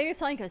he's playing a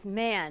song. He goes,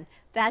 "Man,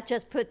 that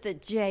just put the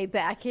J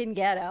back in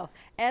ghetto."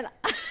 And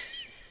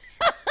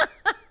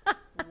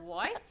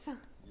What?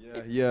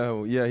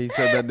 Yeah. He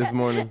said that this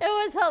morning. it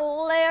was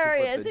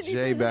hilarious. the And he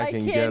J says, back I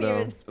in can't ghetto.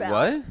 even spell.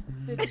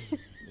 What?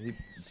 He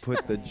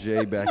put the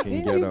J back in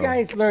Didn't ghetto. you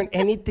guys learn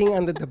anything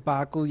on the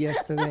debacle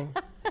yesterday?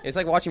 It's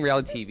like watching a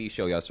reality TV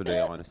show yesterday,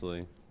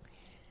 honestly.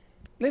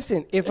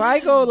 Listen, if I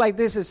go like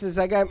this, it says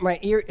I got my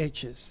ear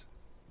itches.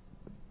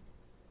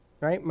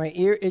 Right? My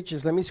ear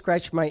itches. Let me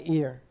scratch my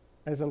ear.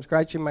 As I'm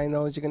scratching my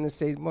nose, you're going to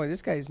say, boy,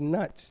 this guy's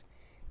nuts.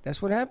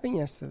 That's what happened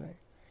yesterday.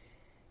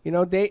 You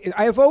know,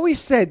 I've always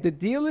said the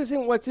deal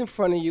isn't what's in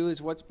front of you,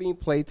 is what's being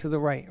played to the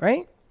right?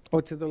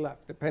 Or to the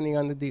left, depending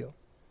on the deal.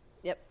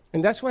 Yep.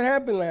 And that's what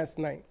happened last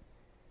night.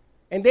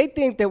 And they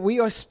think that we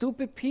are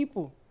stupid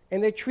people,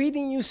 and they're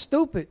treating you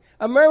stupid.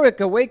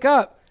 America, wake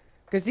up.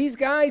 Because these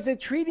guys are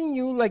treating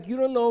you like you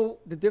don't know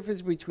the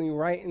difference between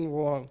right and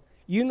wrong.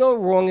 You know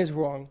wrong is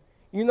wrong.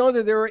 You know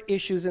that there are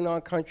issues in our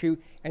country,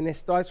 and it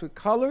starts with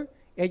color,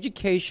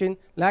 education,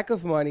 lack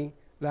of money,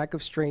 lack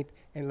of strength,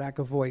 and lack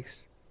of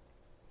voice.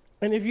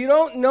 And if you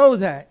don't know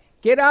that,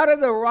 get out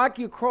of the rock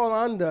you crawl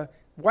under,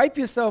 wipe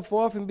yourself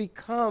off, and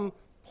become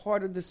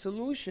part of the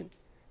solution.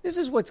 This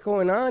is what's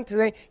going on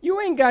today. You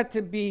ain't got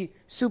to be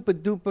super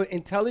duper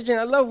intelligent.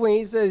 I love when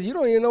he says you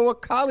don't even know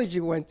what college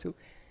you went to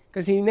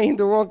because he named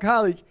the wrong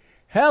college.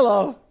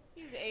 Hello.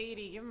 He's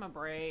 80. Give him a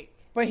break.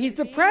 But he's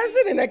the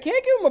president. I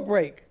can't give him a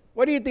break.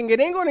 What do you think? It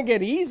ain't going to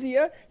get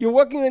easier. You're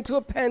walking into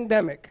a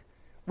pandemic,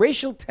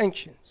 racial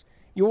tensions.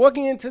 You're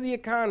walking into the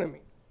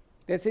economy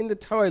that's in the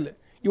toilet.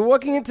 You're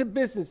walking into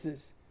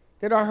businesses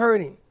that are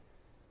hurting.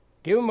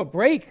 Give him a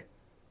break.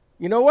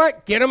 You know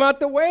what? Get him out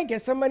the way.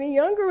 Get somebody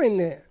younger in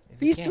there.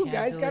 If you These can't two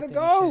guys handle got to it,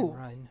 then you shouldn't go.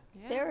 run.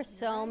 Yeah, There are you're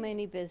so right.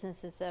 many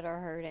businesses that are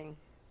hurting.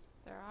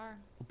 There are.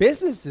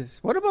 Businesses.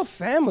 What about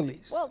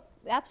families? Well,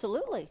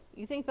 absolutely.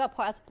 You think about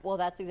parts. Well,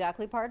 that's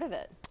exactly part of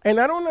it. And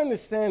I don't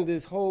understand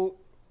this whole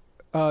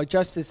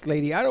justice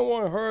lady. I don't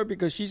want her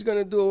because she's going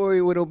to do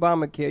away with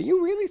Obamacare.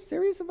 You really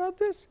serious about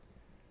this?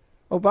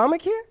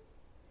 Obamacare?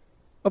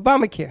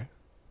 Obamacare.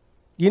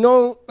 You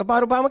know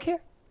about Obamacare?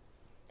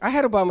 I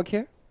had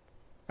Obamacare.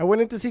 I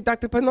went in to see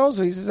Dr.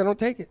 Penoso. He says, I don't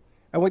take it.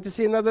 I went to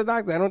see another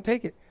doctor. I don't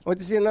take it. I went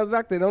to see another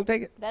doctor. I don't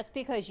take it. That's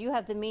because you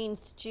have the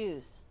means to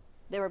choose.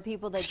 There were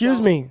people that Excuse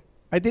don't. me.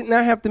 I did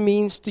not have the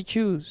means to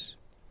choose.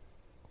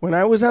 When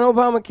I was on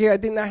Obamacare, I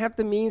did not have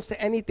the means to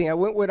anything. I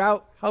went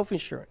without health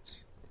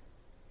insurance.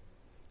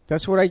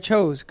 That's what I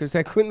chose because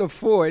I couldn't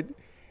afford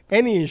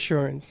any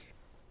insurance.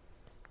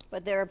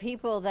 But there are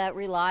people that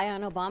rely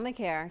on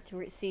Obamacare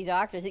to see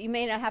doctors. You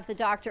may not have the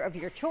doctor of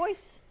your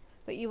choice,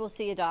 but you will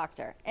see a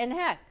doctor. And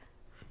heck,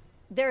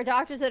 there are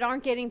doctors that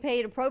aren't getting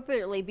paid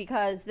appropriately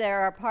because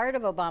they're a part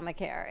of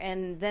Obamacare.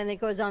 And then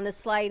it goes on the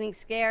sliding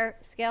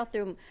scale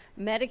through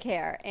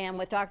Medicare. And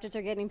what doctors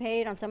are getting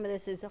paid on some of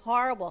this is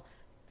horrible.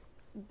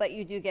 But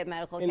you do get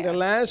medical care. In the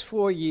last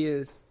 4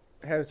 years,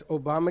 has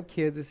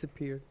Obamacare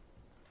disappeared?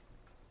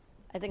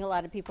 I think a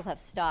lot of people have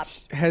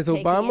stopped. Has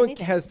taking Obama?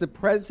 anything. Has the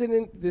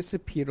president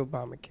disappeared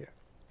Obamacare?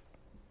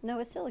 No,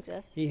 it still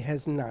exists. He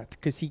has not,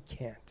 because he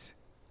can't.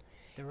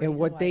 The And reason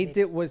what why they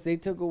did was they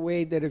took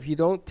away that if you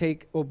don't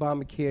take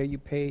Obamacare, you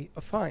pay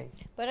a fine.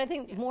 But I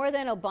think more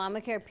than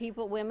Obamacare,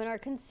 women are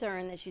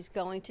concerned that she's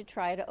going to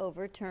try to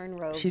overturn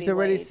Roe She's v.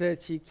 already Wade.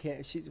 said she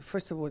can't. She's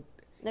first of all,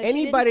 No,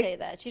 anybody. she didn't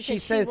say that. She She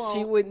said says she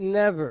won't- would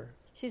never.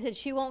 She said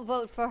she won't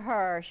vote for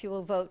her. She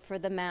will vote for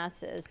the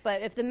masses.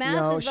 But if the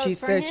masses No, vote she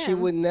for said him, she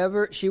would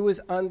never. She was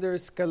under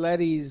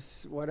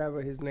Scaletti's,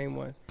 whatever his name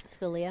was.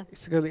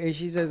 Scalia. And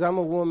she says, I'm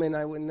a woman.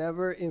 I would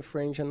never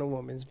infringe on a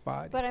woman's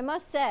body. But I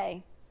must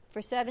say,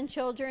 for 7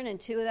 children and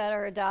 2 that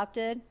are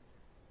adopted,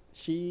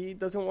 She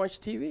doesn't watch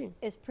TV.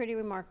 is pretty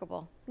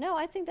remarkable. No,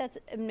 I think that's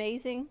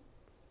amazing.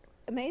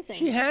 Amazing.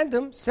 She had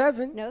them,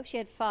 7. No, she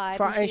had 5.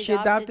 Five, and she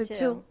adopted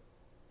 2.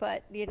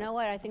 But you know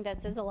what? I think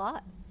that says a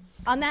lot.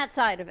 On that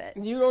side of it.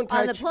 You don't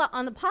on touch.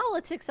 on the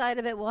politics side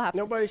of it, we'll have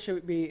Nobody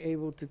should be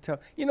able to tell.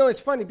 You know,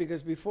 it's funny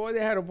because before they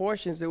had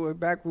abortions, there were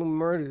backroom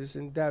murders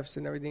and deaths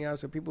and everything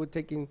else, where people were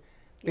taking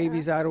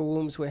babies out of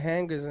wombs with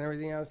hangers and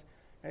everything else.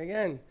 And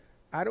again,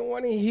 I don't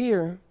want to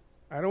hear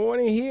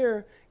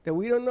that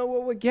we don't know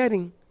what we're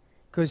getting,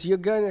 because you're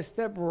going to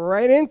step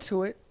right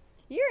into it.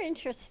 You're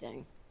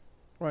interesting.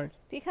 Right.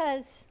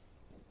 Because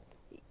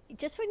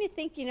just when you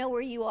think you know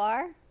where you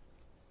are,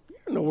 I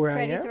don't know where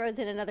Freddie I am. throws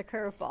in another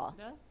curveball.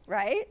 Yes.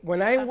 Right?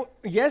 When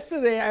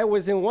yesterday I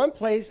was in one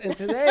place and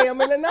today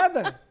I'm in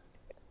another.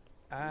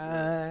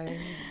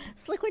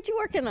 Slick, what you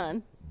working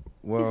on?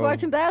 Well, He's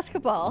watching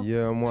basketball.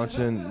 Yeah, I'm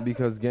watching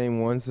because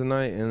game 1's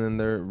tonight, and then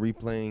they're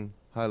replaying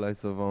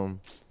highlights of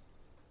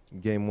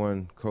game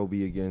 1,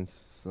 Kobe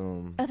against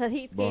I thought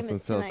Heat's game Boston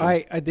is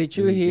tonight. Celtics. Did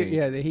you Heat hear? game.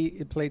 Yeah, the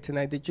Heat played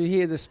tonight. Did you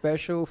hear the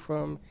special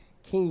from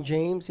King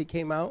James? He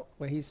came out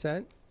where he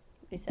said,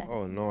 He said.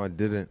 Oh no, I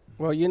didn't.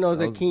 well, you know That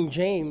that was- King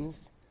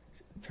James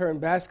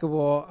turned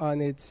basketball on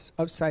its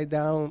upside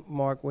down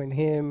mark when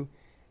him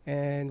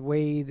and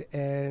Wade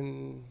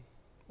and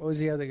what was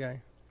the other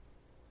guy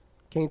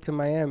came to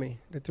Miami.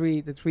 The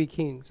three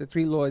kings, the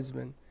 3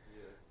 lordsmen,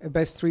 the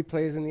best 3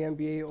 players in the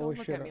NBA. Don't all look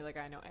shut at up. me like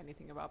I know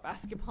anything about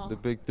basketball. The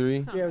big 3.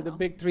 I Yeah, don't the know.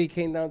 big 3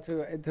 came down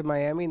to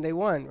Miami and they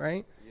won,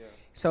 right? Yeah.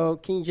 So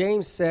King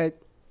James said,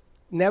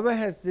 never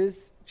has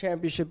this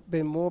championship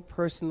been more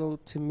personal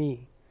to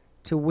me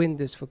to win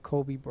this for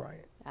Kobe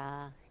Bryant.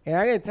 And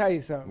I got to tell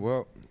you something.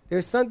 Well,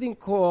 There's something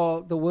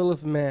called the will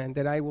of man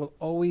that I will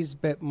always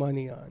bet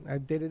money on. I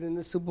did it in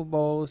the Super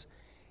Bowls.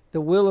 The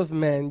will of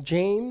man.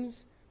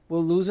 James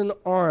will lose an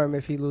arm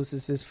if he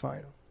loses this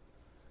final.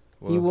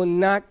 He well, will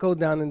not go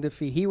down in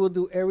defeat. He will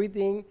do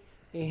everything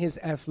in his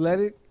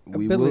athletic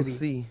we will ability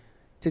see.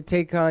 to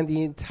take on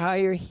the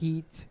entire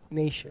Heat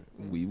nation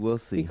We will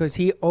see. because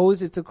he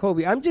owes it to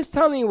Kobe. I'm just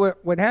telling you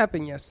what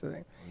happened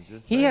yesterday. I'm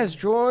just He saying. has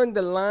drawn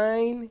the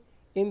line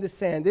in the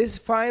sand. This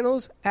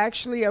finals,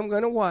 actually, I'm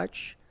going to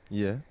watch.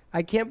 Yeah.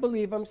 I can't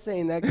believe I'm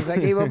saying that because I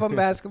gave up on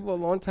basketball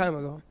a long time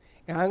ago.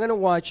 And I'm going to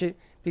watch it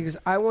because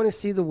I want to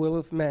see the will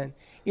of man.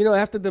 You know,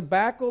 after the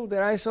debacle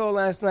that I saw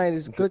last night,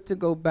 it's good to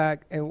go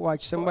back and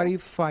watch somebody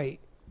fight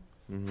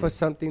for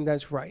something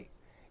that's right.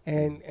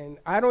 And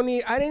I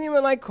didn't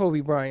even like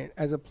Kobe Bryant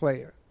as a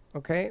player.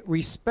 Okay?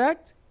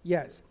 Respect,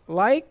 yes.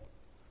 I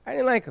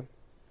didn't like him.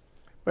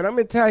 But I'm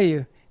going to tell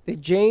you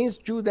that James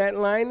drew that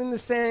line in the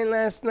sand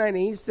last night and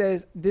he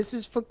says, this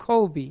is for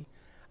Kobe.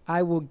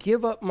 I will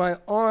give up my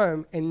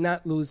arm and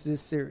not lose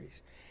this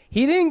series.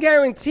 He didn't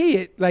guarantee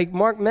it like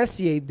Mark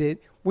Messier did.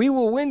 We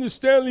will win the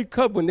Stanley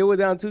Cup when they were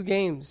down 2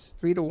 games,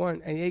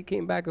 3-1, and they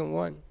came back and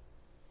won.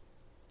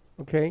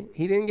 Okay?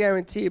 He didn't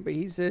guarantee it, but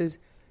he says,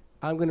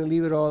 I'm going to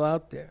leave it all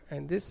out there.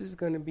 And this is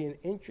going to be an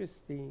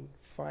interesting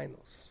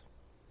finals.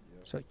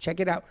 So check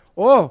it out.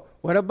 Oh,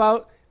 what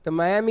about the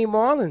Miami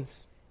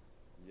Marlins?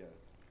 Yes.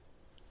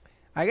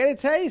 I got to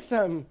tell you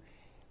something.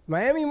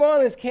 Miami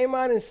Marlins came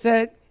out and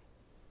said,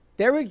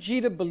 Derek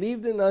Jeter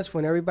believed in us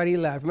when everybody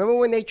left. Remember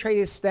when they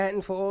traded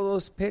Stanton for all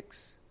those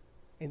picks?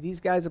 And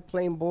these guys are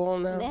playing ball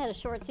now? They had a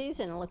short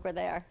season, and look where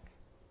they are.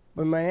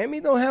 But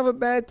Miami don't have a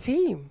bad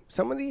team.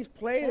 Some of these They're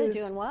players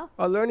doing well.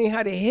 are learning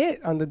how to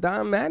hit on the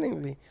Don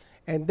Mattingly.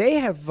 And they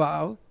have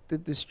vowed to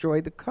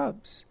destroy the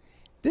Cubs.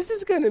 This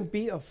is going to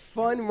be a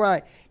fun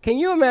ride. Can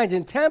you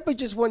imagine? Tampa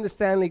just won the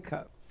Stanley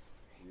Cup.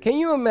 Can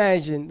you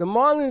imagine? The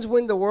Marlins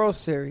win the World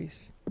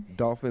Series.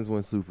 Dolphins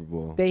win Super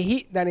Bowl. The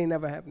Heat, that ain't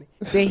never happening.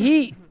 The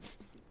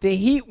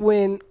Heat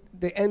win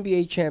the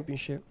NBA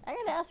championship. I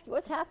got to ask you,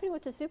 what's happening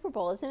with the Super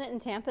Bowl? Isn't it in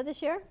Tampa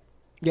this year?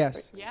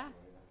 Yes. Yeah.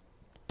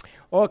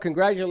 Oh,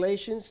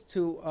 congratulations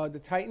to the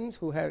Titans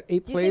who had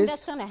 8 Do you players. think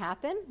that's going to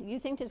happen? You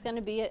think there's going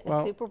to be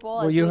a Super Bowl?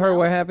 Well, as you we heard know?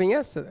 what happened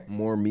yesterday.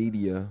 More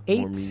media. 8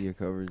 More media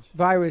coverage.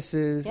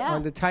 viruses Yeah.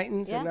 on the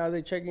Titans, Yeah. and now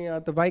they're checking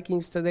out the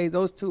Vikings today.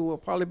 Those two will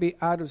probably be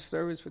out of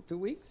service for 2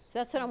 weeks. So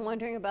that's what I'm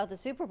wondering about the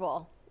Super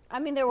Bowl. I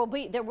mean, there will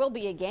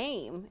be a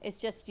game. It's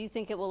just, do you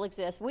think it will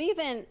exist? We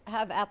even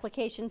have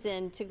applications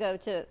in to go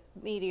to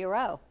Media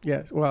Row.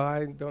 Yes. Well,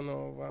 I don't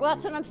know. Well,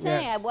 that's what I'm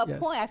saying. Yes, At what yes.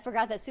 point? I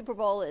forgot that Super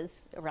Bowl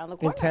is around the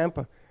corner. In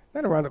Tampa.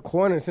 Not around the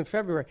corner. It's in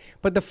February.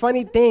 But the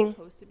funny thing,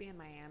 Supposed to be in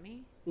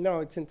Miami. no,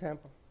 it's in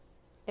Tampa.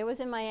 It was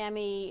in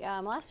Miami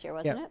last year,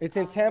 wasn't Yeah, it? it's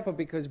in Tampa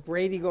because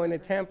Brady going to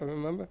Tampa,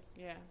 remember?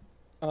 Yeah.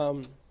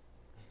 Um,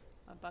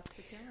 A Bucks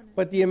are killing it.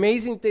 but the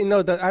amazing thing, no,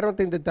 I don't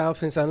think the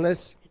Dolphins,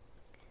 unless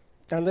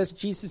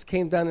Jesus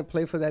came down and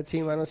played for that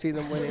team, I don't see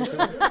them winning. So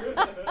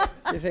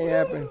this ain't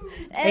happening.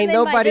 And Ain't they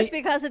might, nobody. just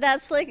because of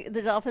that slick,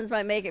 the Dolphins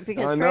might make it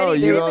because I know,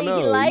 Freddie you really don't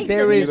he know. likes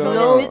There it. is He won't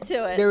no, admit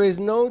to it. there is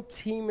no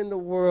team in the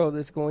world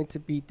that's going to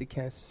beat the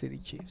Kansas City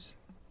Chiefs.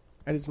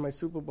 That is my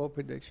Super Bowl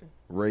prediction.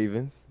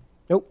 Ravens.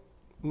 Nope,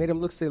 made them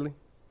look silly.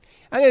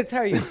 I'm gonna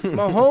tell you,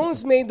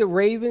 Mahomes made the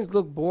Ravens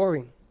look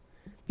boring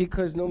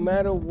because no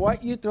matter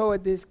what you throw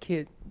at this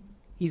kid,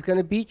 he's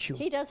gonna beat you.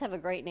 He does have a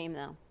great name,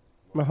 though.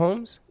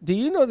 Mahomes. Do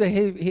you know that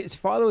his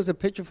father was a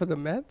pitcher for the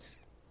Mets?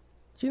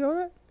 Do you know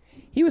that?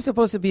 He was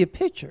supposed to be a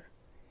pitcher.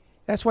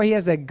 That's why he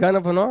has that gun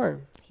of an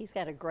arm. He's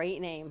got a great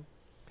name.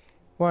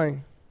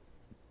 Why?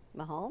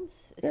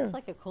 Mahomes? It's Yeah. just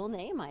like a cool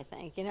name, I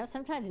think. You know,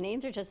 sometimes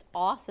names are just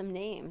awesome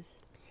names.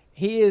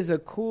 He is a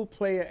cool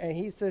player, and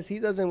he says he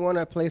doesn't want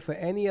to play for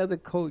any other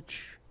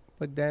coach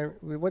but Dan.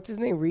 What's his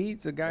name?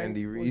 Reed's a guy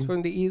Andy who's Reid.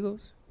 from the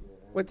Eagles.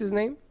 What's his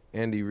name?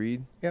 Andy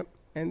Reid. Yep,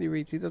 Andy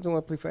Reid. He doesn't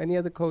want to play for any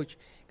other coach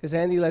because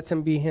Andy lets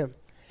him be him.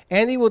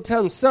 Andy will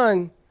tell him,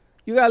 son,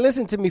 you got to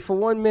listen to me for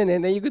 1 minute,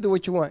 and then you can do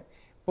what you want.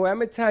 Boy, I'm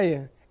going to tell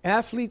you,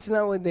 athletes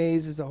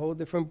nowadays is a whole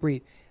different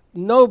breed.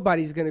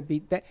 Nobody's going to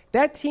beat that.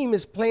 That team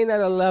is playing at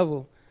a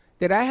level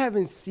that I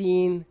haven't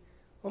seen,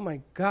 oh,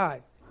 my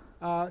God,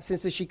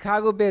 since the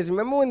Chicago Bears.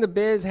 Remember when the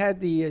Bears had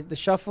the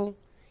shuffle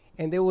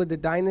and they were the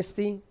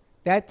dynasty?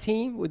 That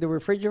team with the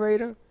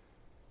refrigerator,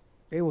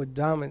 they were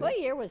dominant. What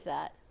year was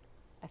that?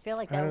 I feel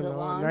like I that was a don't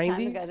know, long time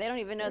 90s? ago. They don't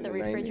even know the In the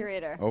 90s?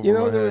 refrigerator. Over You know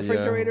my what the head, yeah.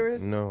 refrigerator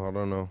is? No, I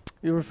don't know.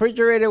 The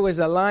refrigerator was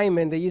a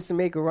lineman that used to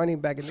make a running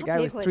back, and the How guy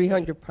big was was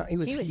 300 pounds. He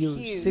was He was huge,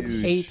 huge.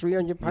 6'8", Huge.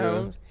 300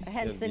 pounds.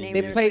 Hence the name They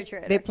of the played.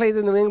 refrigerator. They played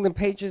the New England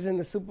Patriots in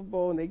the Super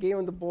Bowl, and they gave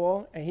him the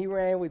ball, and he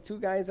ran with 2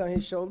 guys on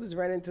his shoulders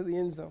right into the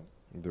end zone.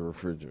 The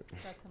refrigerator.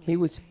 That's He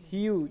was amazing.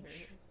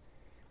 huge.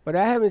 But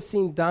I haven't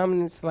seen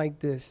dominance like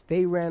this.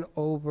 They ran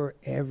over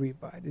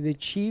everybody. The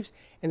Chiefs,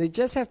 and they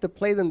just have to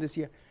play them this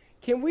year.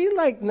 Can we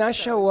not So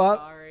show up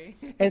Sorry.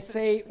 and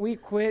say we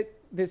quit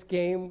this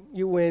game?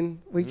 You win.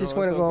 We just No,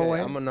 want to it's go okay.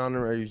 away. I'm an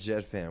honorary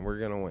Jet fan. We're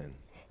gonna win.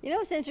 You know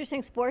what's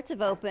interesting? Sports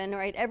have opened,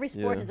 right? Every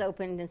sport Yeah. has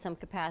opened in some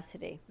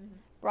capacity.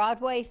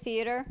 Broadway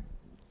theater,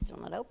 still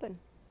not open.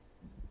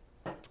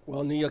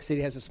 Well, New York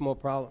City has a small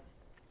problem.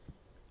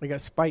 They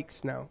got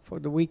spikes now for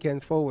the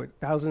weekend forward,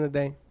 1,000 a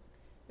day.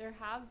 There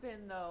have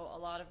been, though, a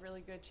lot of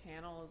really good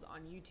channels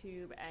on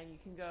YouTube, and you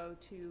can go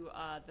to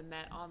the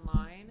Met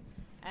Online,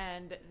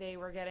 and they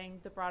were getting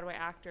the Broadway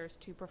actors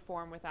to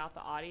perform without the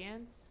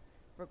audience,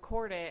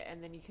 record it,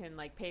 and then you can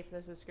pay for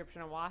the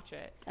subscription and watch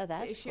it. Oh,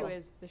 that's The issue cool.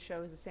 is the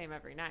show is the same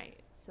every night,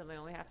 so they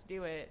only have to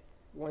do it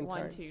One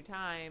time. 2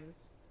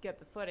 times, get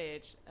the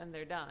footage, and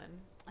they're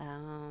done.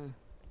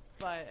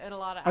 But and a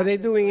lot of Are they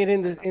actors doing really it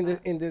in the upset in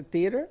about the in the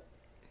theater?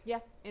 yeah,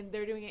 and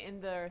they're doing it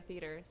in their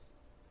theaters.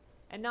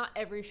 And not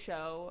every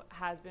show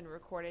has been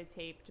recorded,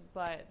 taped,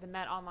 but the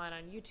Met Online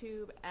on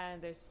YouTube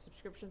and there's a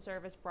subscription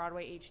service.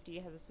 Broadway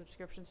HD has a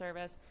subscription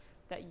service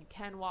that you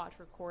can watch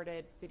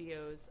recorded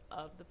videos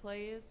of the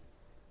plays.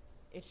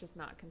 It's just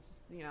not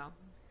consistent, it's not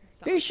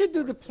They like should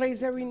do the sports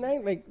plays every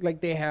movies. night,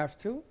 like they have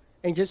to,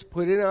 and just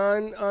put it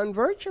on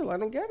virtual. I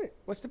don't get it.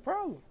 What's the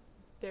problem?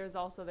 There's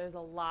a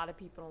lot of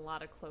people and a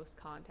lot of close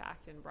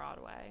contact in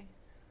Broadway.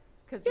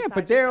 'Cause Yeah, besides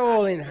but just they're the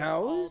all actors, there's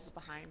in-house. the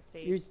behind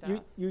stage You, stuff.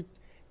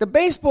 the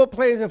baseball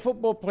players and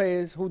football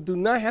players who do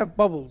not have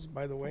bubbles,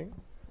 by the way,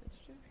 That's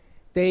true.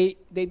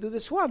 they do the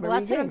swab Well,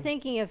 every that's what I'm game.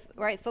 thinking of,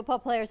 right? Football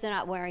players are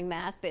not wearing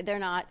masks, but they're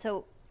not.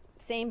 So,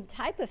 same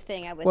type of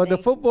thing, I would Well, the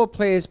think. football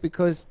players,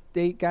 because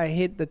they got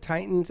hit, the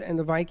Titans and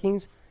the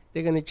Vikings,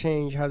 they're going to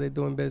change how they're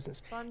doing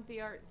business. Fund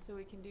the arts so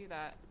we can do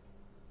that.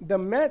 The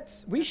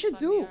Mets, we That's should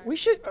funny, do. Art. We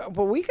should.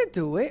 Well, we could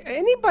do it.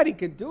 Anybody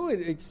could do it.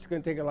 It's just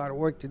going to take a lot of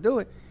work to do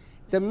it.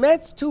 The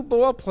Mets 2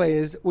 ball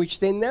players, which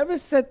they never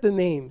said the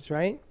names,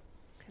 right?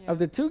 Yeah. Of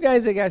the 2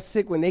 guys that got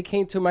sick when they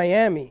came to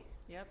Miami.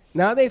 Yep.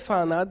 Now they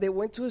found out they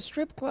went to a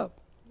strip club.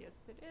 Yes,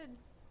 they did.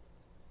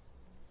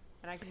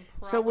 And I can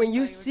So probably when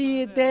you tell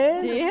see which it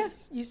one it is.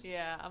 dance, you,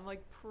 Yeah, I'm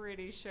like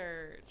pretty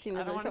sure. She I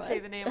knows don't which want to one. say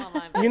the name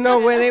online. you know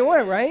where they Yeah,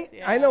 went, it right?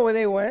 is. I know where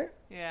they went.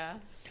 Yeah.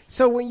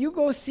 So when you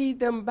go see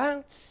them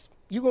bounce,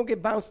 you're going to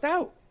get bounced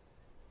out.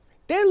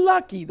 They're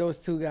lucky, those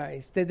two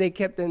guys, that they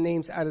kept their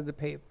names out of the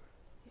paper.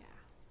 Yeah.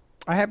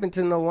 I happen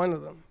to know one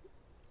of them,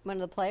 One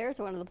of the players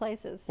or one of the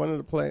places? one of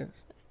the players.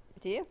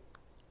 Do you?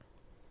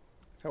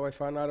 That's how I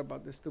found out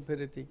about the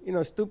stupidity. You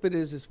know, stupid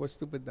is what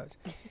stupid does.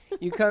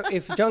 You come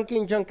if junk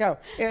in, junk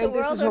out. And The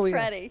this world is what of we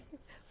Freddie.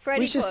 Freddie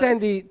we should quotes.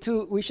 send the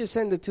two. We should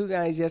send the two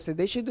guys yesterday.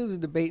 They should do the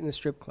debate in the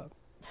strip club.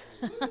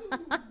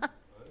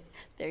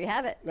 There you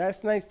have it.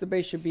 Last night's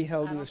debate should be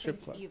held I in the don't strip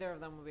think club. either of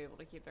them will be able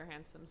to keep their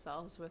hands to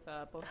themselves with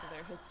both of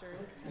their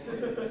histories.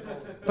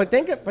 But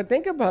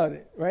think about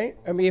it, right?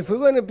 I mean, if we're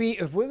gonna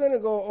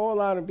go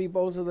all out and be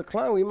Bozo the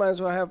Clown, we might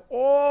as well have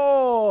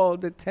all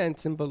the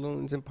tents and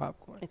balloons and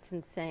popcorn. It's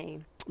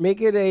insane.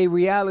 Make it a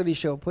reality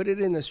show. Put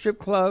it in a strip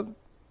club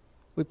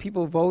with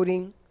people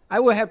voting. I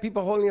will have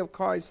people holding up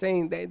cards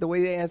saying the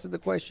way they answer the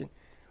question: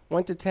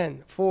 1 to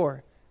 10,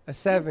 4, a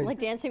 7, Like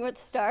Dancing with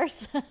the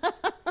Stars.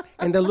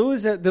 and the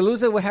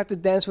loser will have to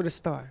dance with a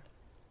star.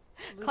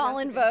 Call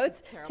in Loser has to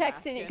votes. dance with Carol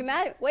Text in.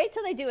 Baskin. Wait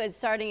till they do it,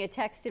 starting a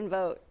text and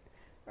vote.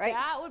 Right?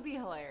 That would be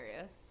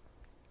hilarious.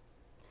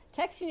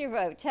 Text in your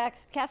vote.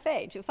 Text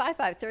CAFE to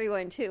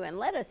 55312 and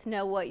let us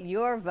know what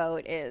your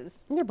vote is.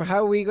 Yeah, but how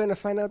are we going to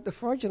find out the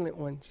fraudulent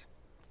ones?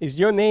 Is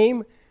your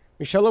name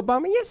Michelle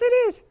Obama? Yes, it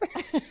is.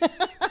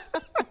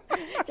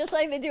 Just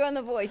like they do on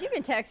The Voice. You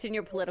can text in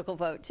your political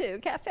vote too.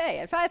 CAFE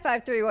at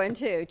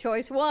 55312.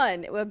 Choice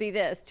 1 will be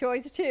this.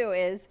 Choice 2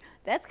 is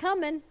that's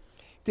coming.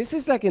 This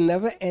is like a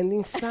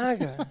never-ending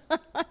saga.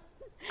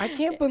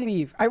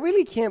 I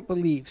really can't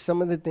believe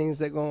some of the things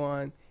that go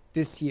on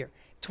this year.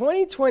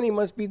 2020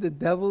 must be the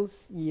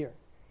devil's year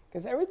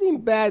because everything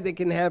bad that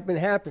can happen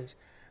happens.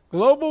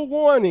 Global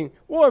warming.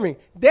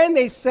 Then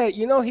they said,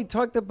 he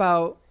talked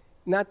about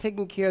not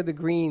taking care of the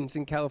greens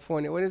in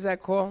California. What is that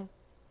called?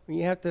 When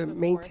you have to The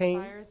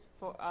maintain. Forest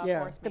fires, Yeah.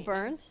 forest The maintenance.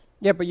 burns.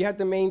 Yeah, but you have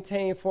to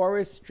maintain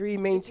forestry,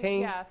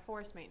 maintain Yeah,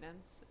 forest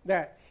maintenance.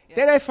 that. Yeah.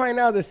 Then I find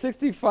out that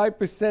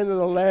 65% of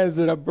the lands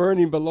that are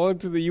burning belong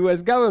to the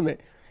U.S. government.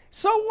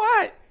 So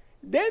what?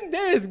 Then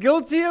they're as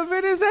guilty of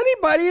it as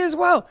anybody as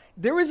well.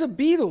 There is a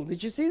beetle.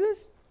 Did you see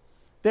this?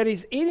 That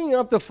is eating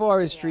up the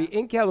forestry Yeah.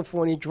 in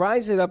California,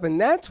 dries it up, and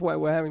that's why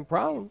we're having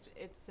problems.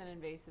 It's an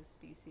invasive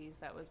species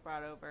that was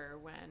brought over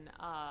when,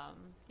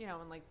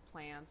 when like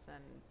plants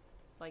and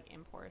like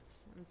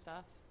imports and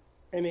stuff.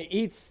 And it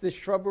eats the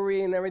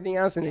shrubbery and everything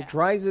else, and Yeah. it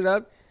dries it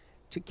up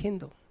to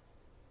kindle.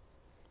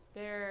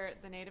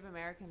 The Native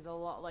Americans, a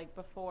lot like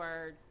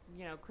before,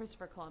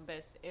 Christopher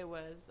Columbus, it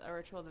was a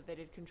ritual that they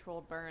did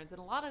controlled burns. And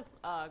a lot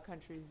of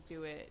countries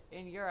do it.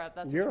 In Europe,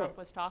 that's what Europe. Trump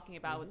was talking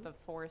about with the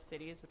forest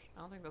cities, which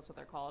I don't think that's what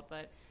they're called,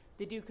 but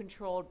they do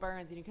controlled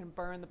burns, and you can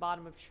burn the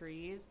bottom of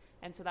trees.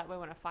 And so that way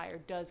when a fire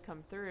does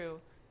come through,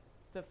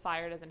 the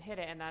fire doesn't hit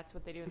it. And that's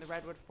what they do in the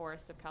redwood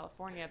forests of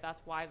California.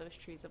 That's why those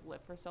trees have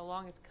lived for so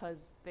long, is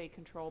because they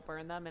control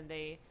burn them, and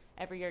they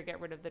every year get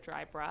rid of the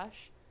dry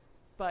brush.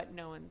 But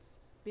no one's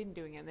been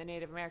doing it. The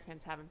Native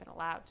Americans haven't been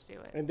allowed to do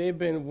it And they've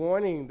been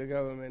warning the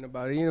government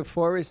about it.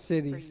 Forest for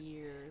cities.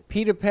 years.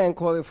 Peter Pan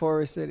called it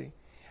Forest City.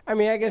 I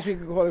mean, I guess we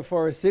could call it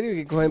Forest City. We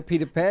could call him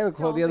Peter Pan. We could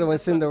call Don't the other think one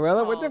that's what it's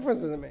Cinderella. What called.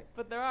 difference does it make?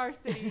 But there are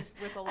cities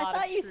with a lot I of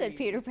thought you said trees.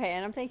 Peter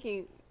Pan. I'm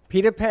thinking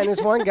Peter Pan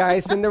is one guy,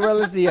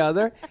 Cinderella's the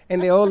other,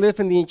 and they all live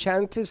in the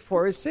enchanted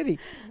Forest City.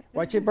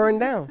 Watch it burn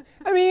down.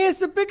 I mean, it's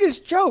the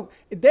biggest joke.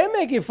 They're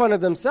making fun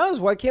of themselves.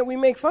 Why can't we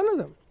make fun of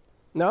them?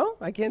 No,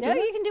 I can't no, do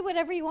you that. can do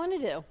whatever you want to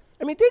do.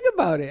 I mean, think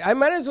about it. I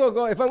might as well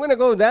go, if I'm going to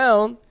go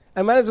down,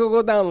 I might as well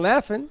go down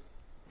laughing.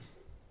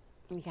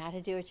 You got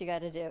to do what you got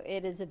to do.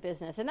 It is a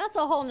business. And that's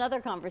a whole nother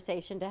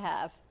conversation to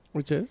have.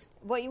 Which is?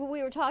 What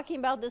we were talking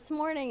about this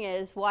morning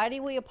is why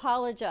do we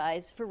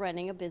apologize for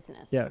running a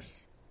business?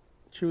 Yes.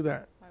 True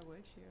that. Why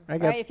would you? I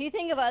got Right? If you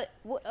think about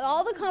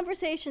all the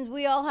conversations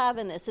we all have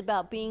in this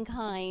about being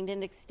kind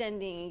and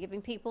extending and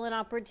giving people an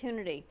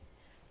opportunity,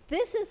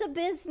 this is a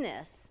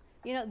business.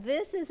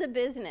 This is a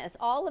business,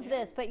 all of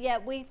this, but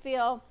yet we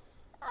feel,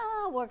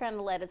 we're going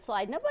to let it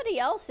slide. Nobody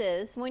else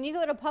is. When you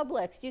go to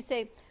Publix, you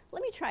say,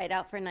 let me try it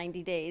out for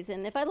 90 days,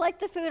 and if I like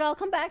the food, I'll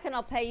come back and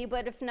I'll pay you,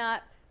 but if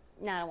not,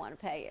 no, I don't want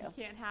to pay you.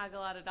 You can't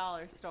haggle at a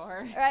dollar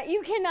store. Right?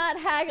 You cannot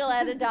haggle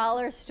at a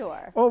dollar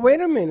store. Oh,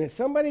 wait a minute.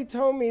 Somebody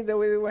told me that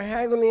we were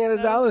haggling at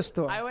a dollar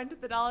store. I went to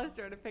the dollar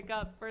store to pick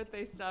up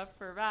birthday stuff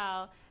for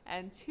Val,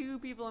 and two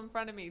people in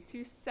front of me,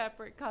 two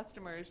separate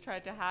customers,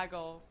 tried to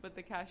haggle with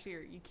the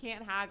cashier. You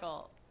can't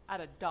haggle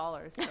at a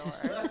dollar store.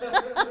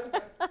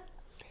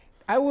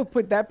 I would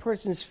put that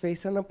person's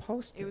face on a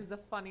poster. It was the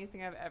funniest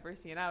thing I've ever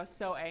seen. I was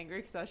so angry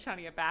because I was trying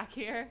to get back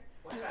here.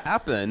 What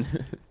happened?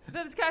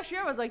 The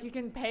cashier was like, you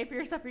can pay for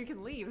your stuff or you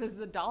can leave. This is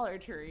a Dollar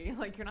Tree.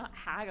 Like, you're not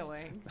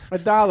haggling.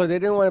 $1. They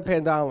didn't want to pay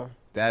 $1.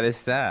 That is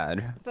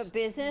sad. But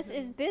business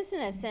is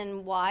business,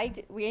 and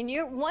and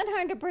you're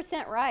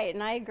 100% right,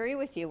 and I agree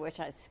with you, which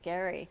is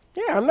scary.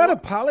 Yeah, I'm not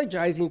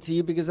apologizing to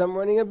you because I'm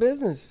running a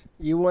business.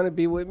 You want to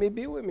be with me,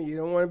 be with me. You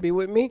don't want to be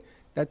with me,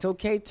 that's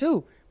okay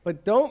too.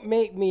 But don't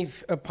make me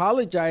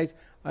apologize.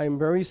 I'm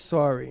very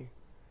sorry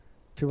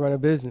to run a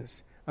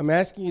business. I'm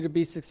asking you to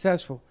be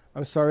successful.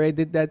 I'm sorry I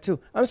did that too.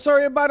 I'm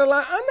sorry about a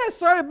lot. I'm not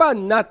sorry about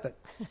nothing.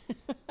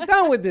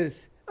 Done with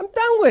this. I'm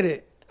done with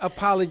it.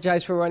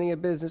 Apologize for running a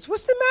business.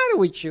 What's the matter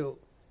with you?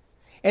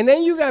 And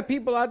then you got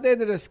people out there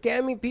that are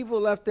scamming people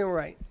left and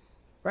right,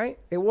 right?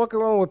 They walk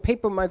around with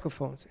paper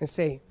microphones and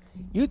say,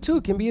 you too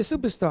can be a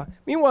superstar.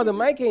 Meanwhile, the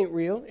mic ain't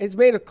real. It's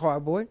made of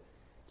cardboard.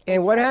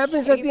 And what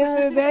happens at the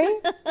end of the day?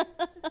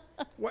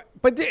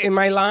 But am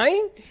I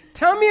lying?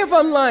 Tell me if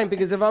I'm lying,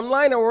 because if I'm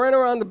lying, I'll run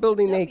around the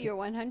building Nope, naked. you're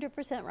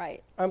 100%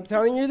 right. I'm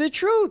telling you the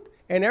truth.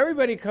 And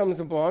everybody comes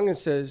along and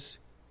says,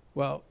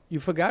 well, you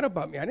forgot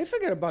about me. I didn't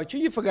forget about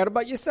you. You forgot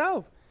about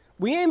yourself.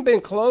 We ain't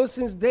been close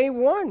since day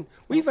one.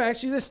 We've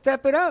asked you to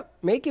step it up,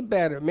 make it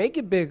better, make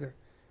it bigger.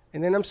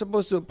 And then I'm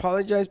supposed to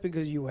apologize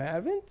because you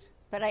haven't?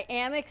 But I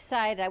am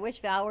excited. I wish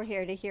Val were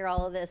here to hear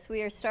all of this.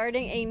 We are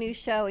starting a new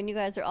show, and you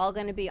guys are all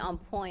going to be on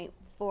point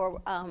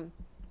for, I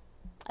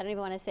don't even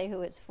want to say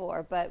who it's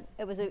for, but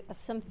it was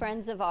some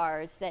friends of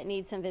ours that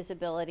need some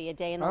visibility, a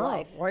day in the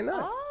life. Why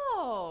not?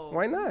 Oh.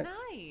 Why not?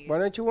 Nice. Why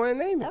don't you want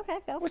to name it? Okay,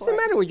 go What's for the it.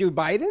 matter with you,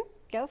 Biden?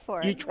 Go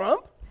for You it.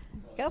 Trump?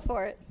 Go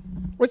for it.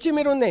 What's your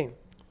middle name?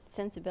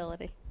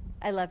 Sensibility.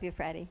 I love you,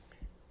 Freddie.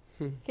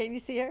 Can you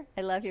see her?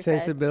 I love you,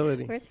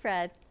 Sensibility. Fred. Where's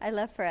Fred? I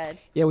love Fred.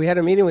 Yeah, we had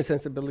a meeting with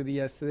Sensibility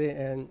yesterday,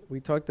 and we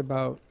talked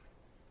about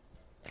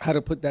how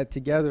to put that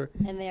together.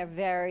 And they are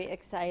very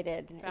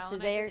excited. Val So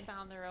and I they're just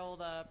found their old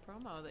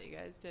promo that you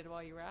guys did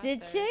while you were out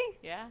Did there. she?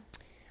 Yeah.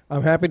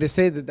 I'm happy to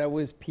say that that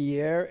was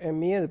Pierre and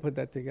Mia that put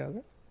that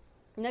together.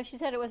 no, she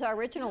said it was our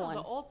original No, one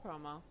the old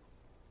promo.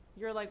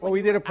 You're like. Well, when we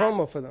you did a were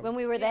promo at- for them. when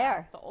we were Yeah,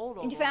 there. The old.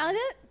 And you one. found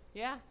it?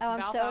 Yeah. Oh,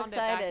 I'm Val so found it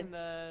back excited. in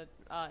the,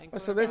 So Inquirer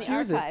let's the Val.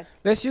 use it. archives.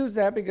 Let's use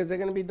that because they're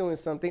going to be doing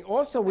something.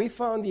 Also, we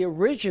found the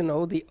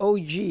original, the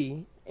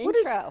OG.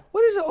 Intro.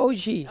 What is an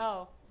OG?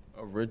 Oh,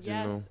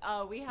 Original.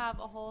 yes. We have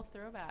a whole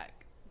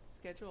throwback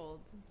scheduled.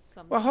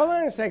 Well, hold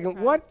on a second.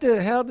 What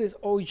the hell does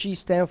OG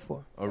stand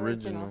for?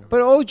 Original.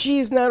 But OG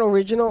is not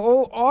original.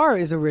 OR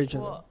is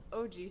original.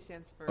 Well, OG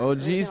stands for. OG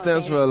Original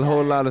stands for a gangsta.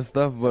 whole lot of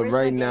stuff, but Original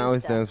right now it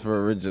gangsta. stands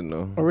for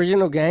original.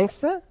 Original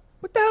gangster?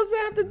 What the hell does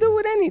that have to do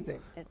with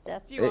anything?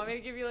 That's Do you want me to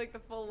give you like the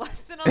full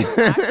lesson on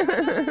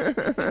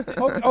the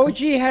back? OG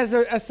has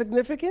a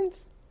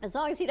significance? as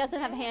long as he doesn't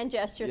have hand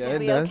gestures, Yeah, we'll it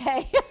be does.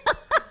 okay.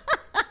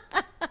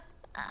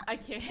 I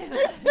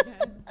can't.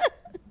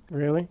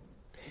 Really?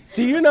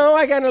 Do you know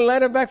I got a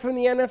letter back from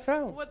the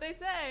NFL? What they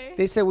say?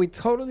 They said we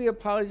totally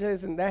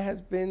apologize and that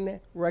has been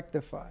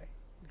rectified.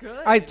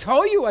 Good. I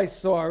told you I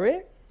saw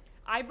it.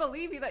 I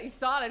believe you that you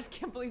saw it. I just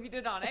can't believe you did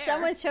it on air.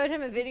 Someone showed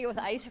him a video with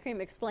ice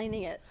cream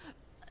explaining it.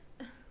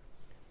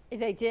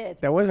 They did.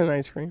 That wasn't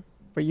ice cream,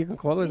 but you can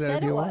call it You that said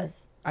if it you want.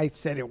 was. I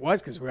said it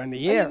was because we're on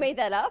the Oh, air. you made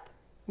that up?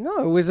 No,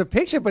 it was a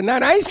picture, but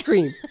not ice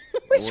cream.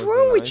 What's It wasn't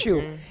wrong with ice you?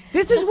 cream?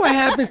 This is what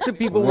happens to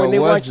people when What they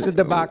was watch it? the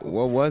debacle.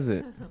 What was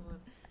it?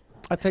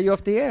 I'll tell you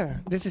off the air.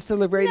 This is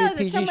still a rated No, that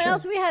PG someone show.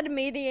 else, we had a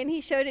meeting and he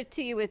showed it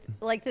to you with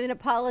like the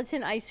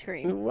Neapolitan ice It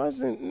cream.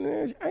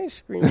 wasn't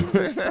ice cream.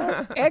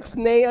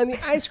 X-nay on the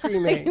ice cream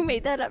You man.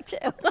 made that up too.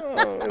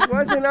 Oh, it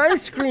wasn't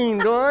ice cream,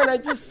 Dawn. I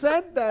just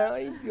said that.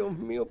 Ay, Dios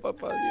mío,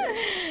 papá.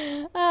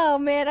 Oh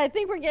man, I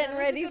think we're That getting was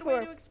ready a good way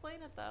for to explain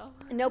it, though.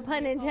 no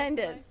pun Neapolitan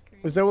intended. ice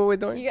cream. Is that what we're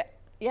doing? You got,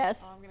 yes,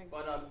 Oh, I'm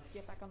gonna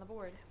get back on the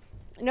board.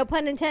 no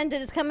pun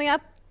intended is coming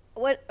up.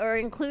 What or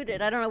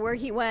included? I don't know where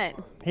he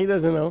went. He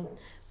doesn't know.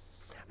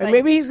 And But-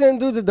 maybe he's going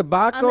to do the On the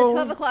debacle.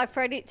 12 o'clock,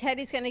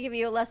 Teddy's going to give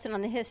you a lesson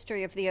on the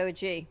history of the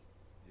OG.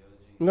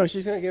 No,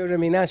 she's going to give it to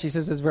me now. She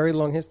says it's very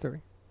long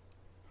history.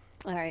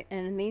 All right. And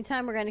in the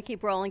meantime, we're going to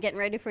keep rolling, getting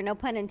ready for no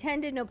pun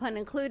intended, no pun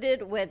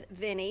included with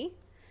Vinny,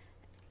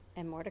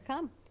 and more to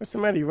come. What's the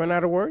matter? You run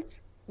out of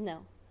words? No,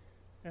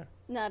 Yeah.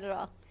 not at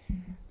all.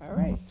 All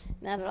right.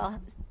 Not at all.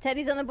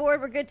 Teddy's on the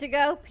board. We're good to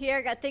go.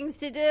 Pierre got things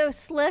to do.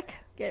 Slick,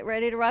 get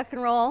ready to rock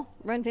and roll.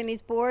 Run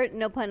Vinny's board.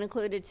 No pun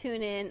included.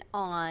 Tune in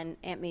on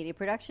Amp Media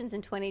Productions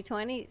in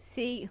 2020.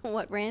 See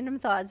what random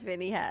thoughts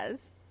Vinny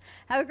has.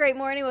 Have a great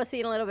morning. We'll see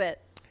you in a little bit.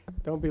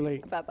 Don't be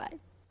late.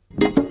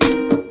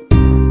 Bye-bye.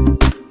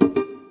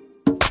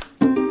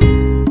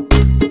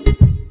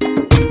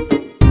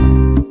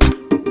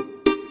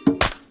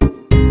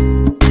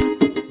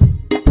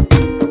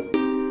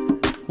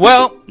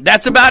 Well,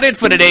 that's about it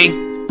for today.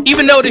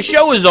 Even though the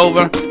show is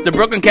over, the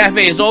Brooklyn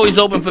Cafe is always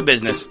open for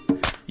business.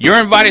 You're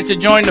invited to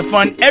join the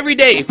fun every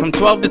day from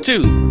 12 to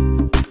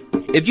 2.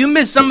 If you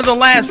missed some of the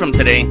laughs from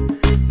today,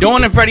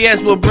 Dawn and Freddie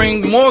S will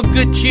bring more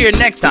good cheer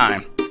next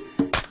time.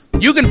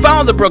 You can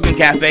follow the Brooklyn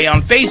Cafe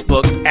on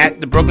Facebook at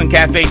the Brooklyn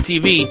Cafe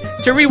TV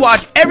to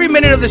rewatch every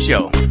minute of the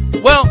show.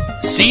 Well,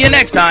 see you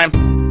next time.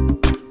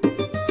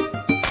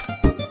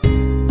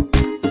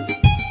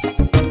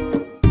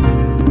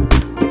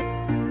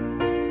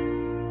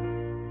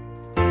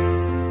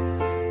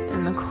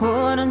 In the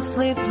cool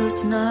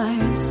sleepless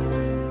nights.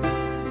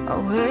 I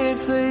wait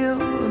for you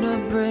to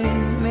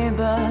bring me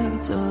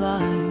back to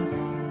life.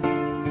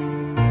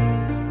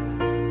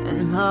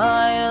 In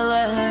my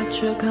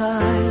electric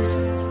eyes,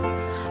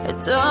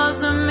 it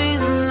doesn't mean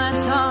that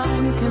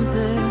time can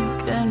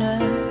thicken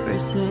every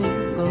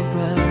single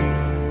breath.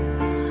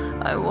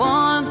 I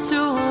want to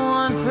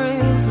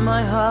unfreeze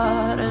my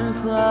heart and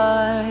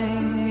fly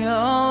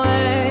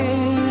away.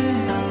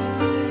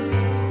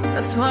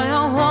 That's why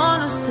I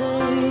wanna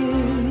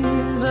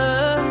save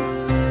it.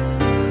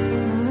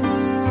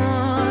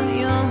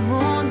 Your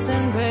moons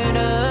and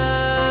craters.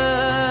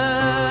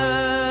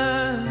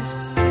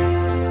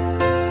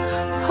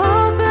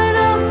 Open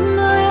up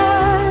my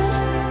eyes,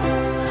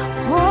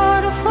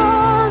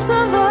 waterfalls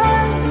of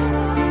ice,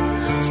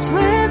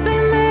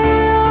 sweeping me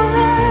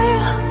away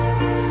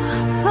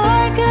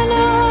like an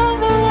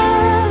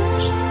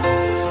avalanche.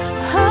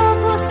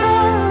 Helpless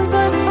as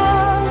I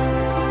fall,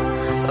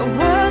 the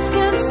words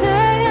can't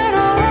say it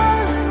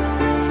all,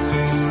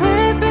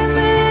 sweeping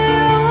me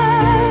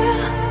away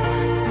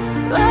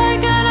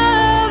like an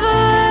avalanche,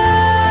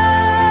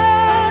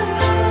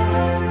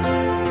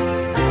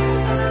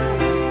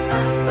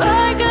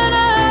 like an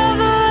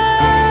avalanche.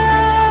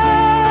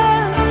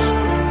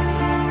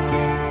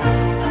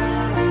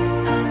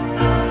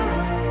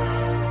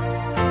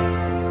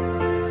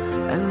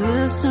 I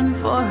listen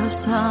for a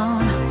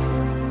sound,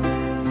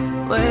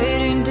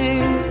 waiting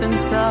deep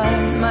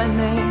inside my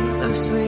maze of sweet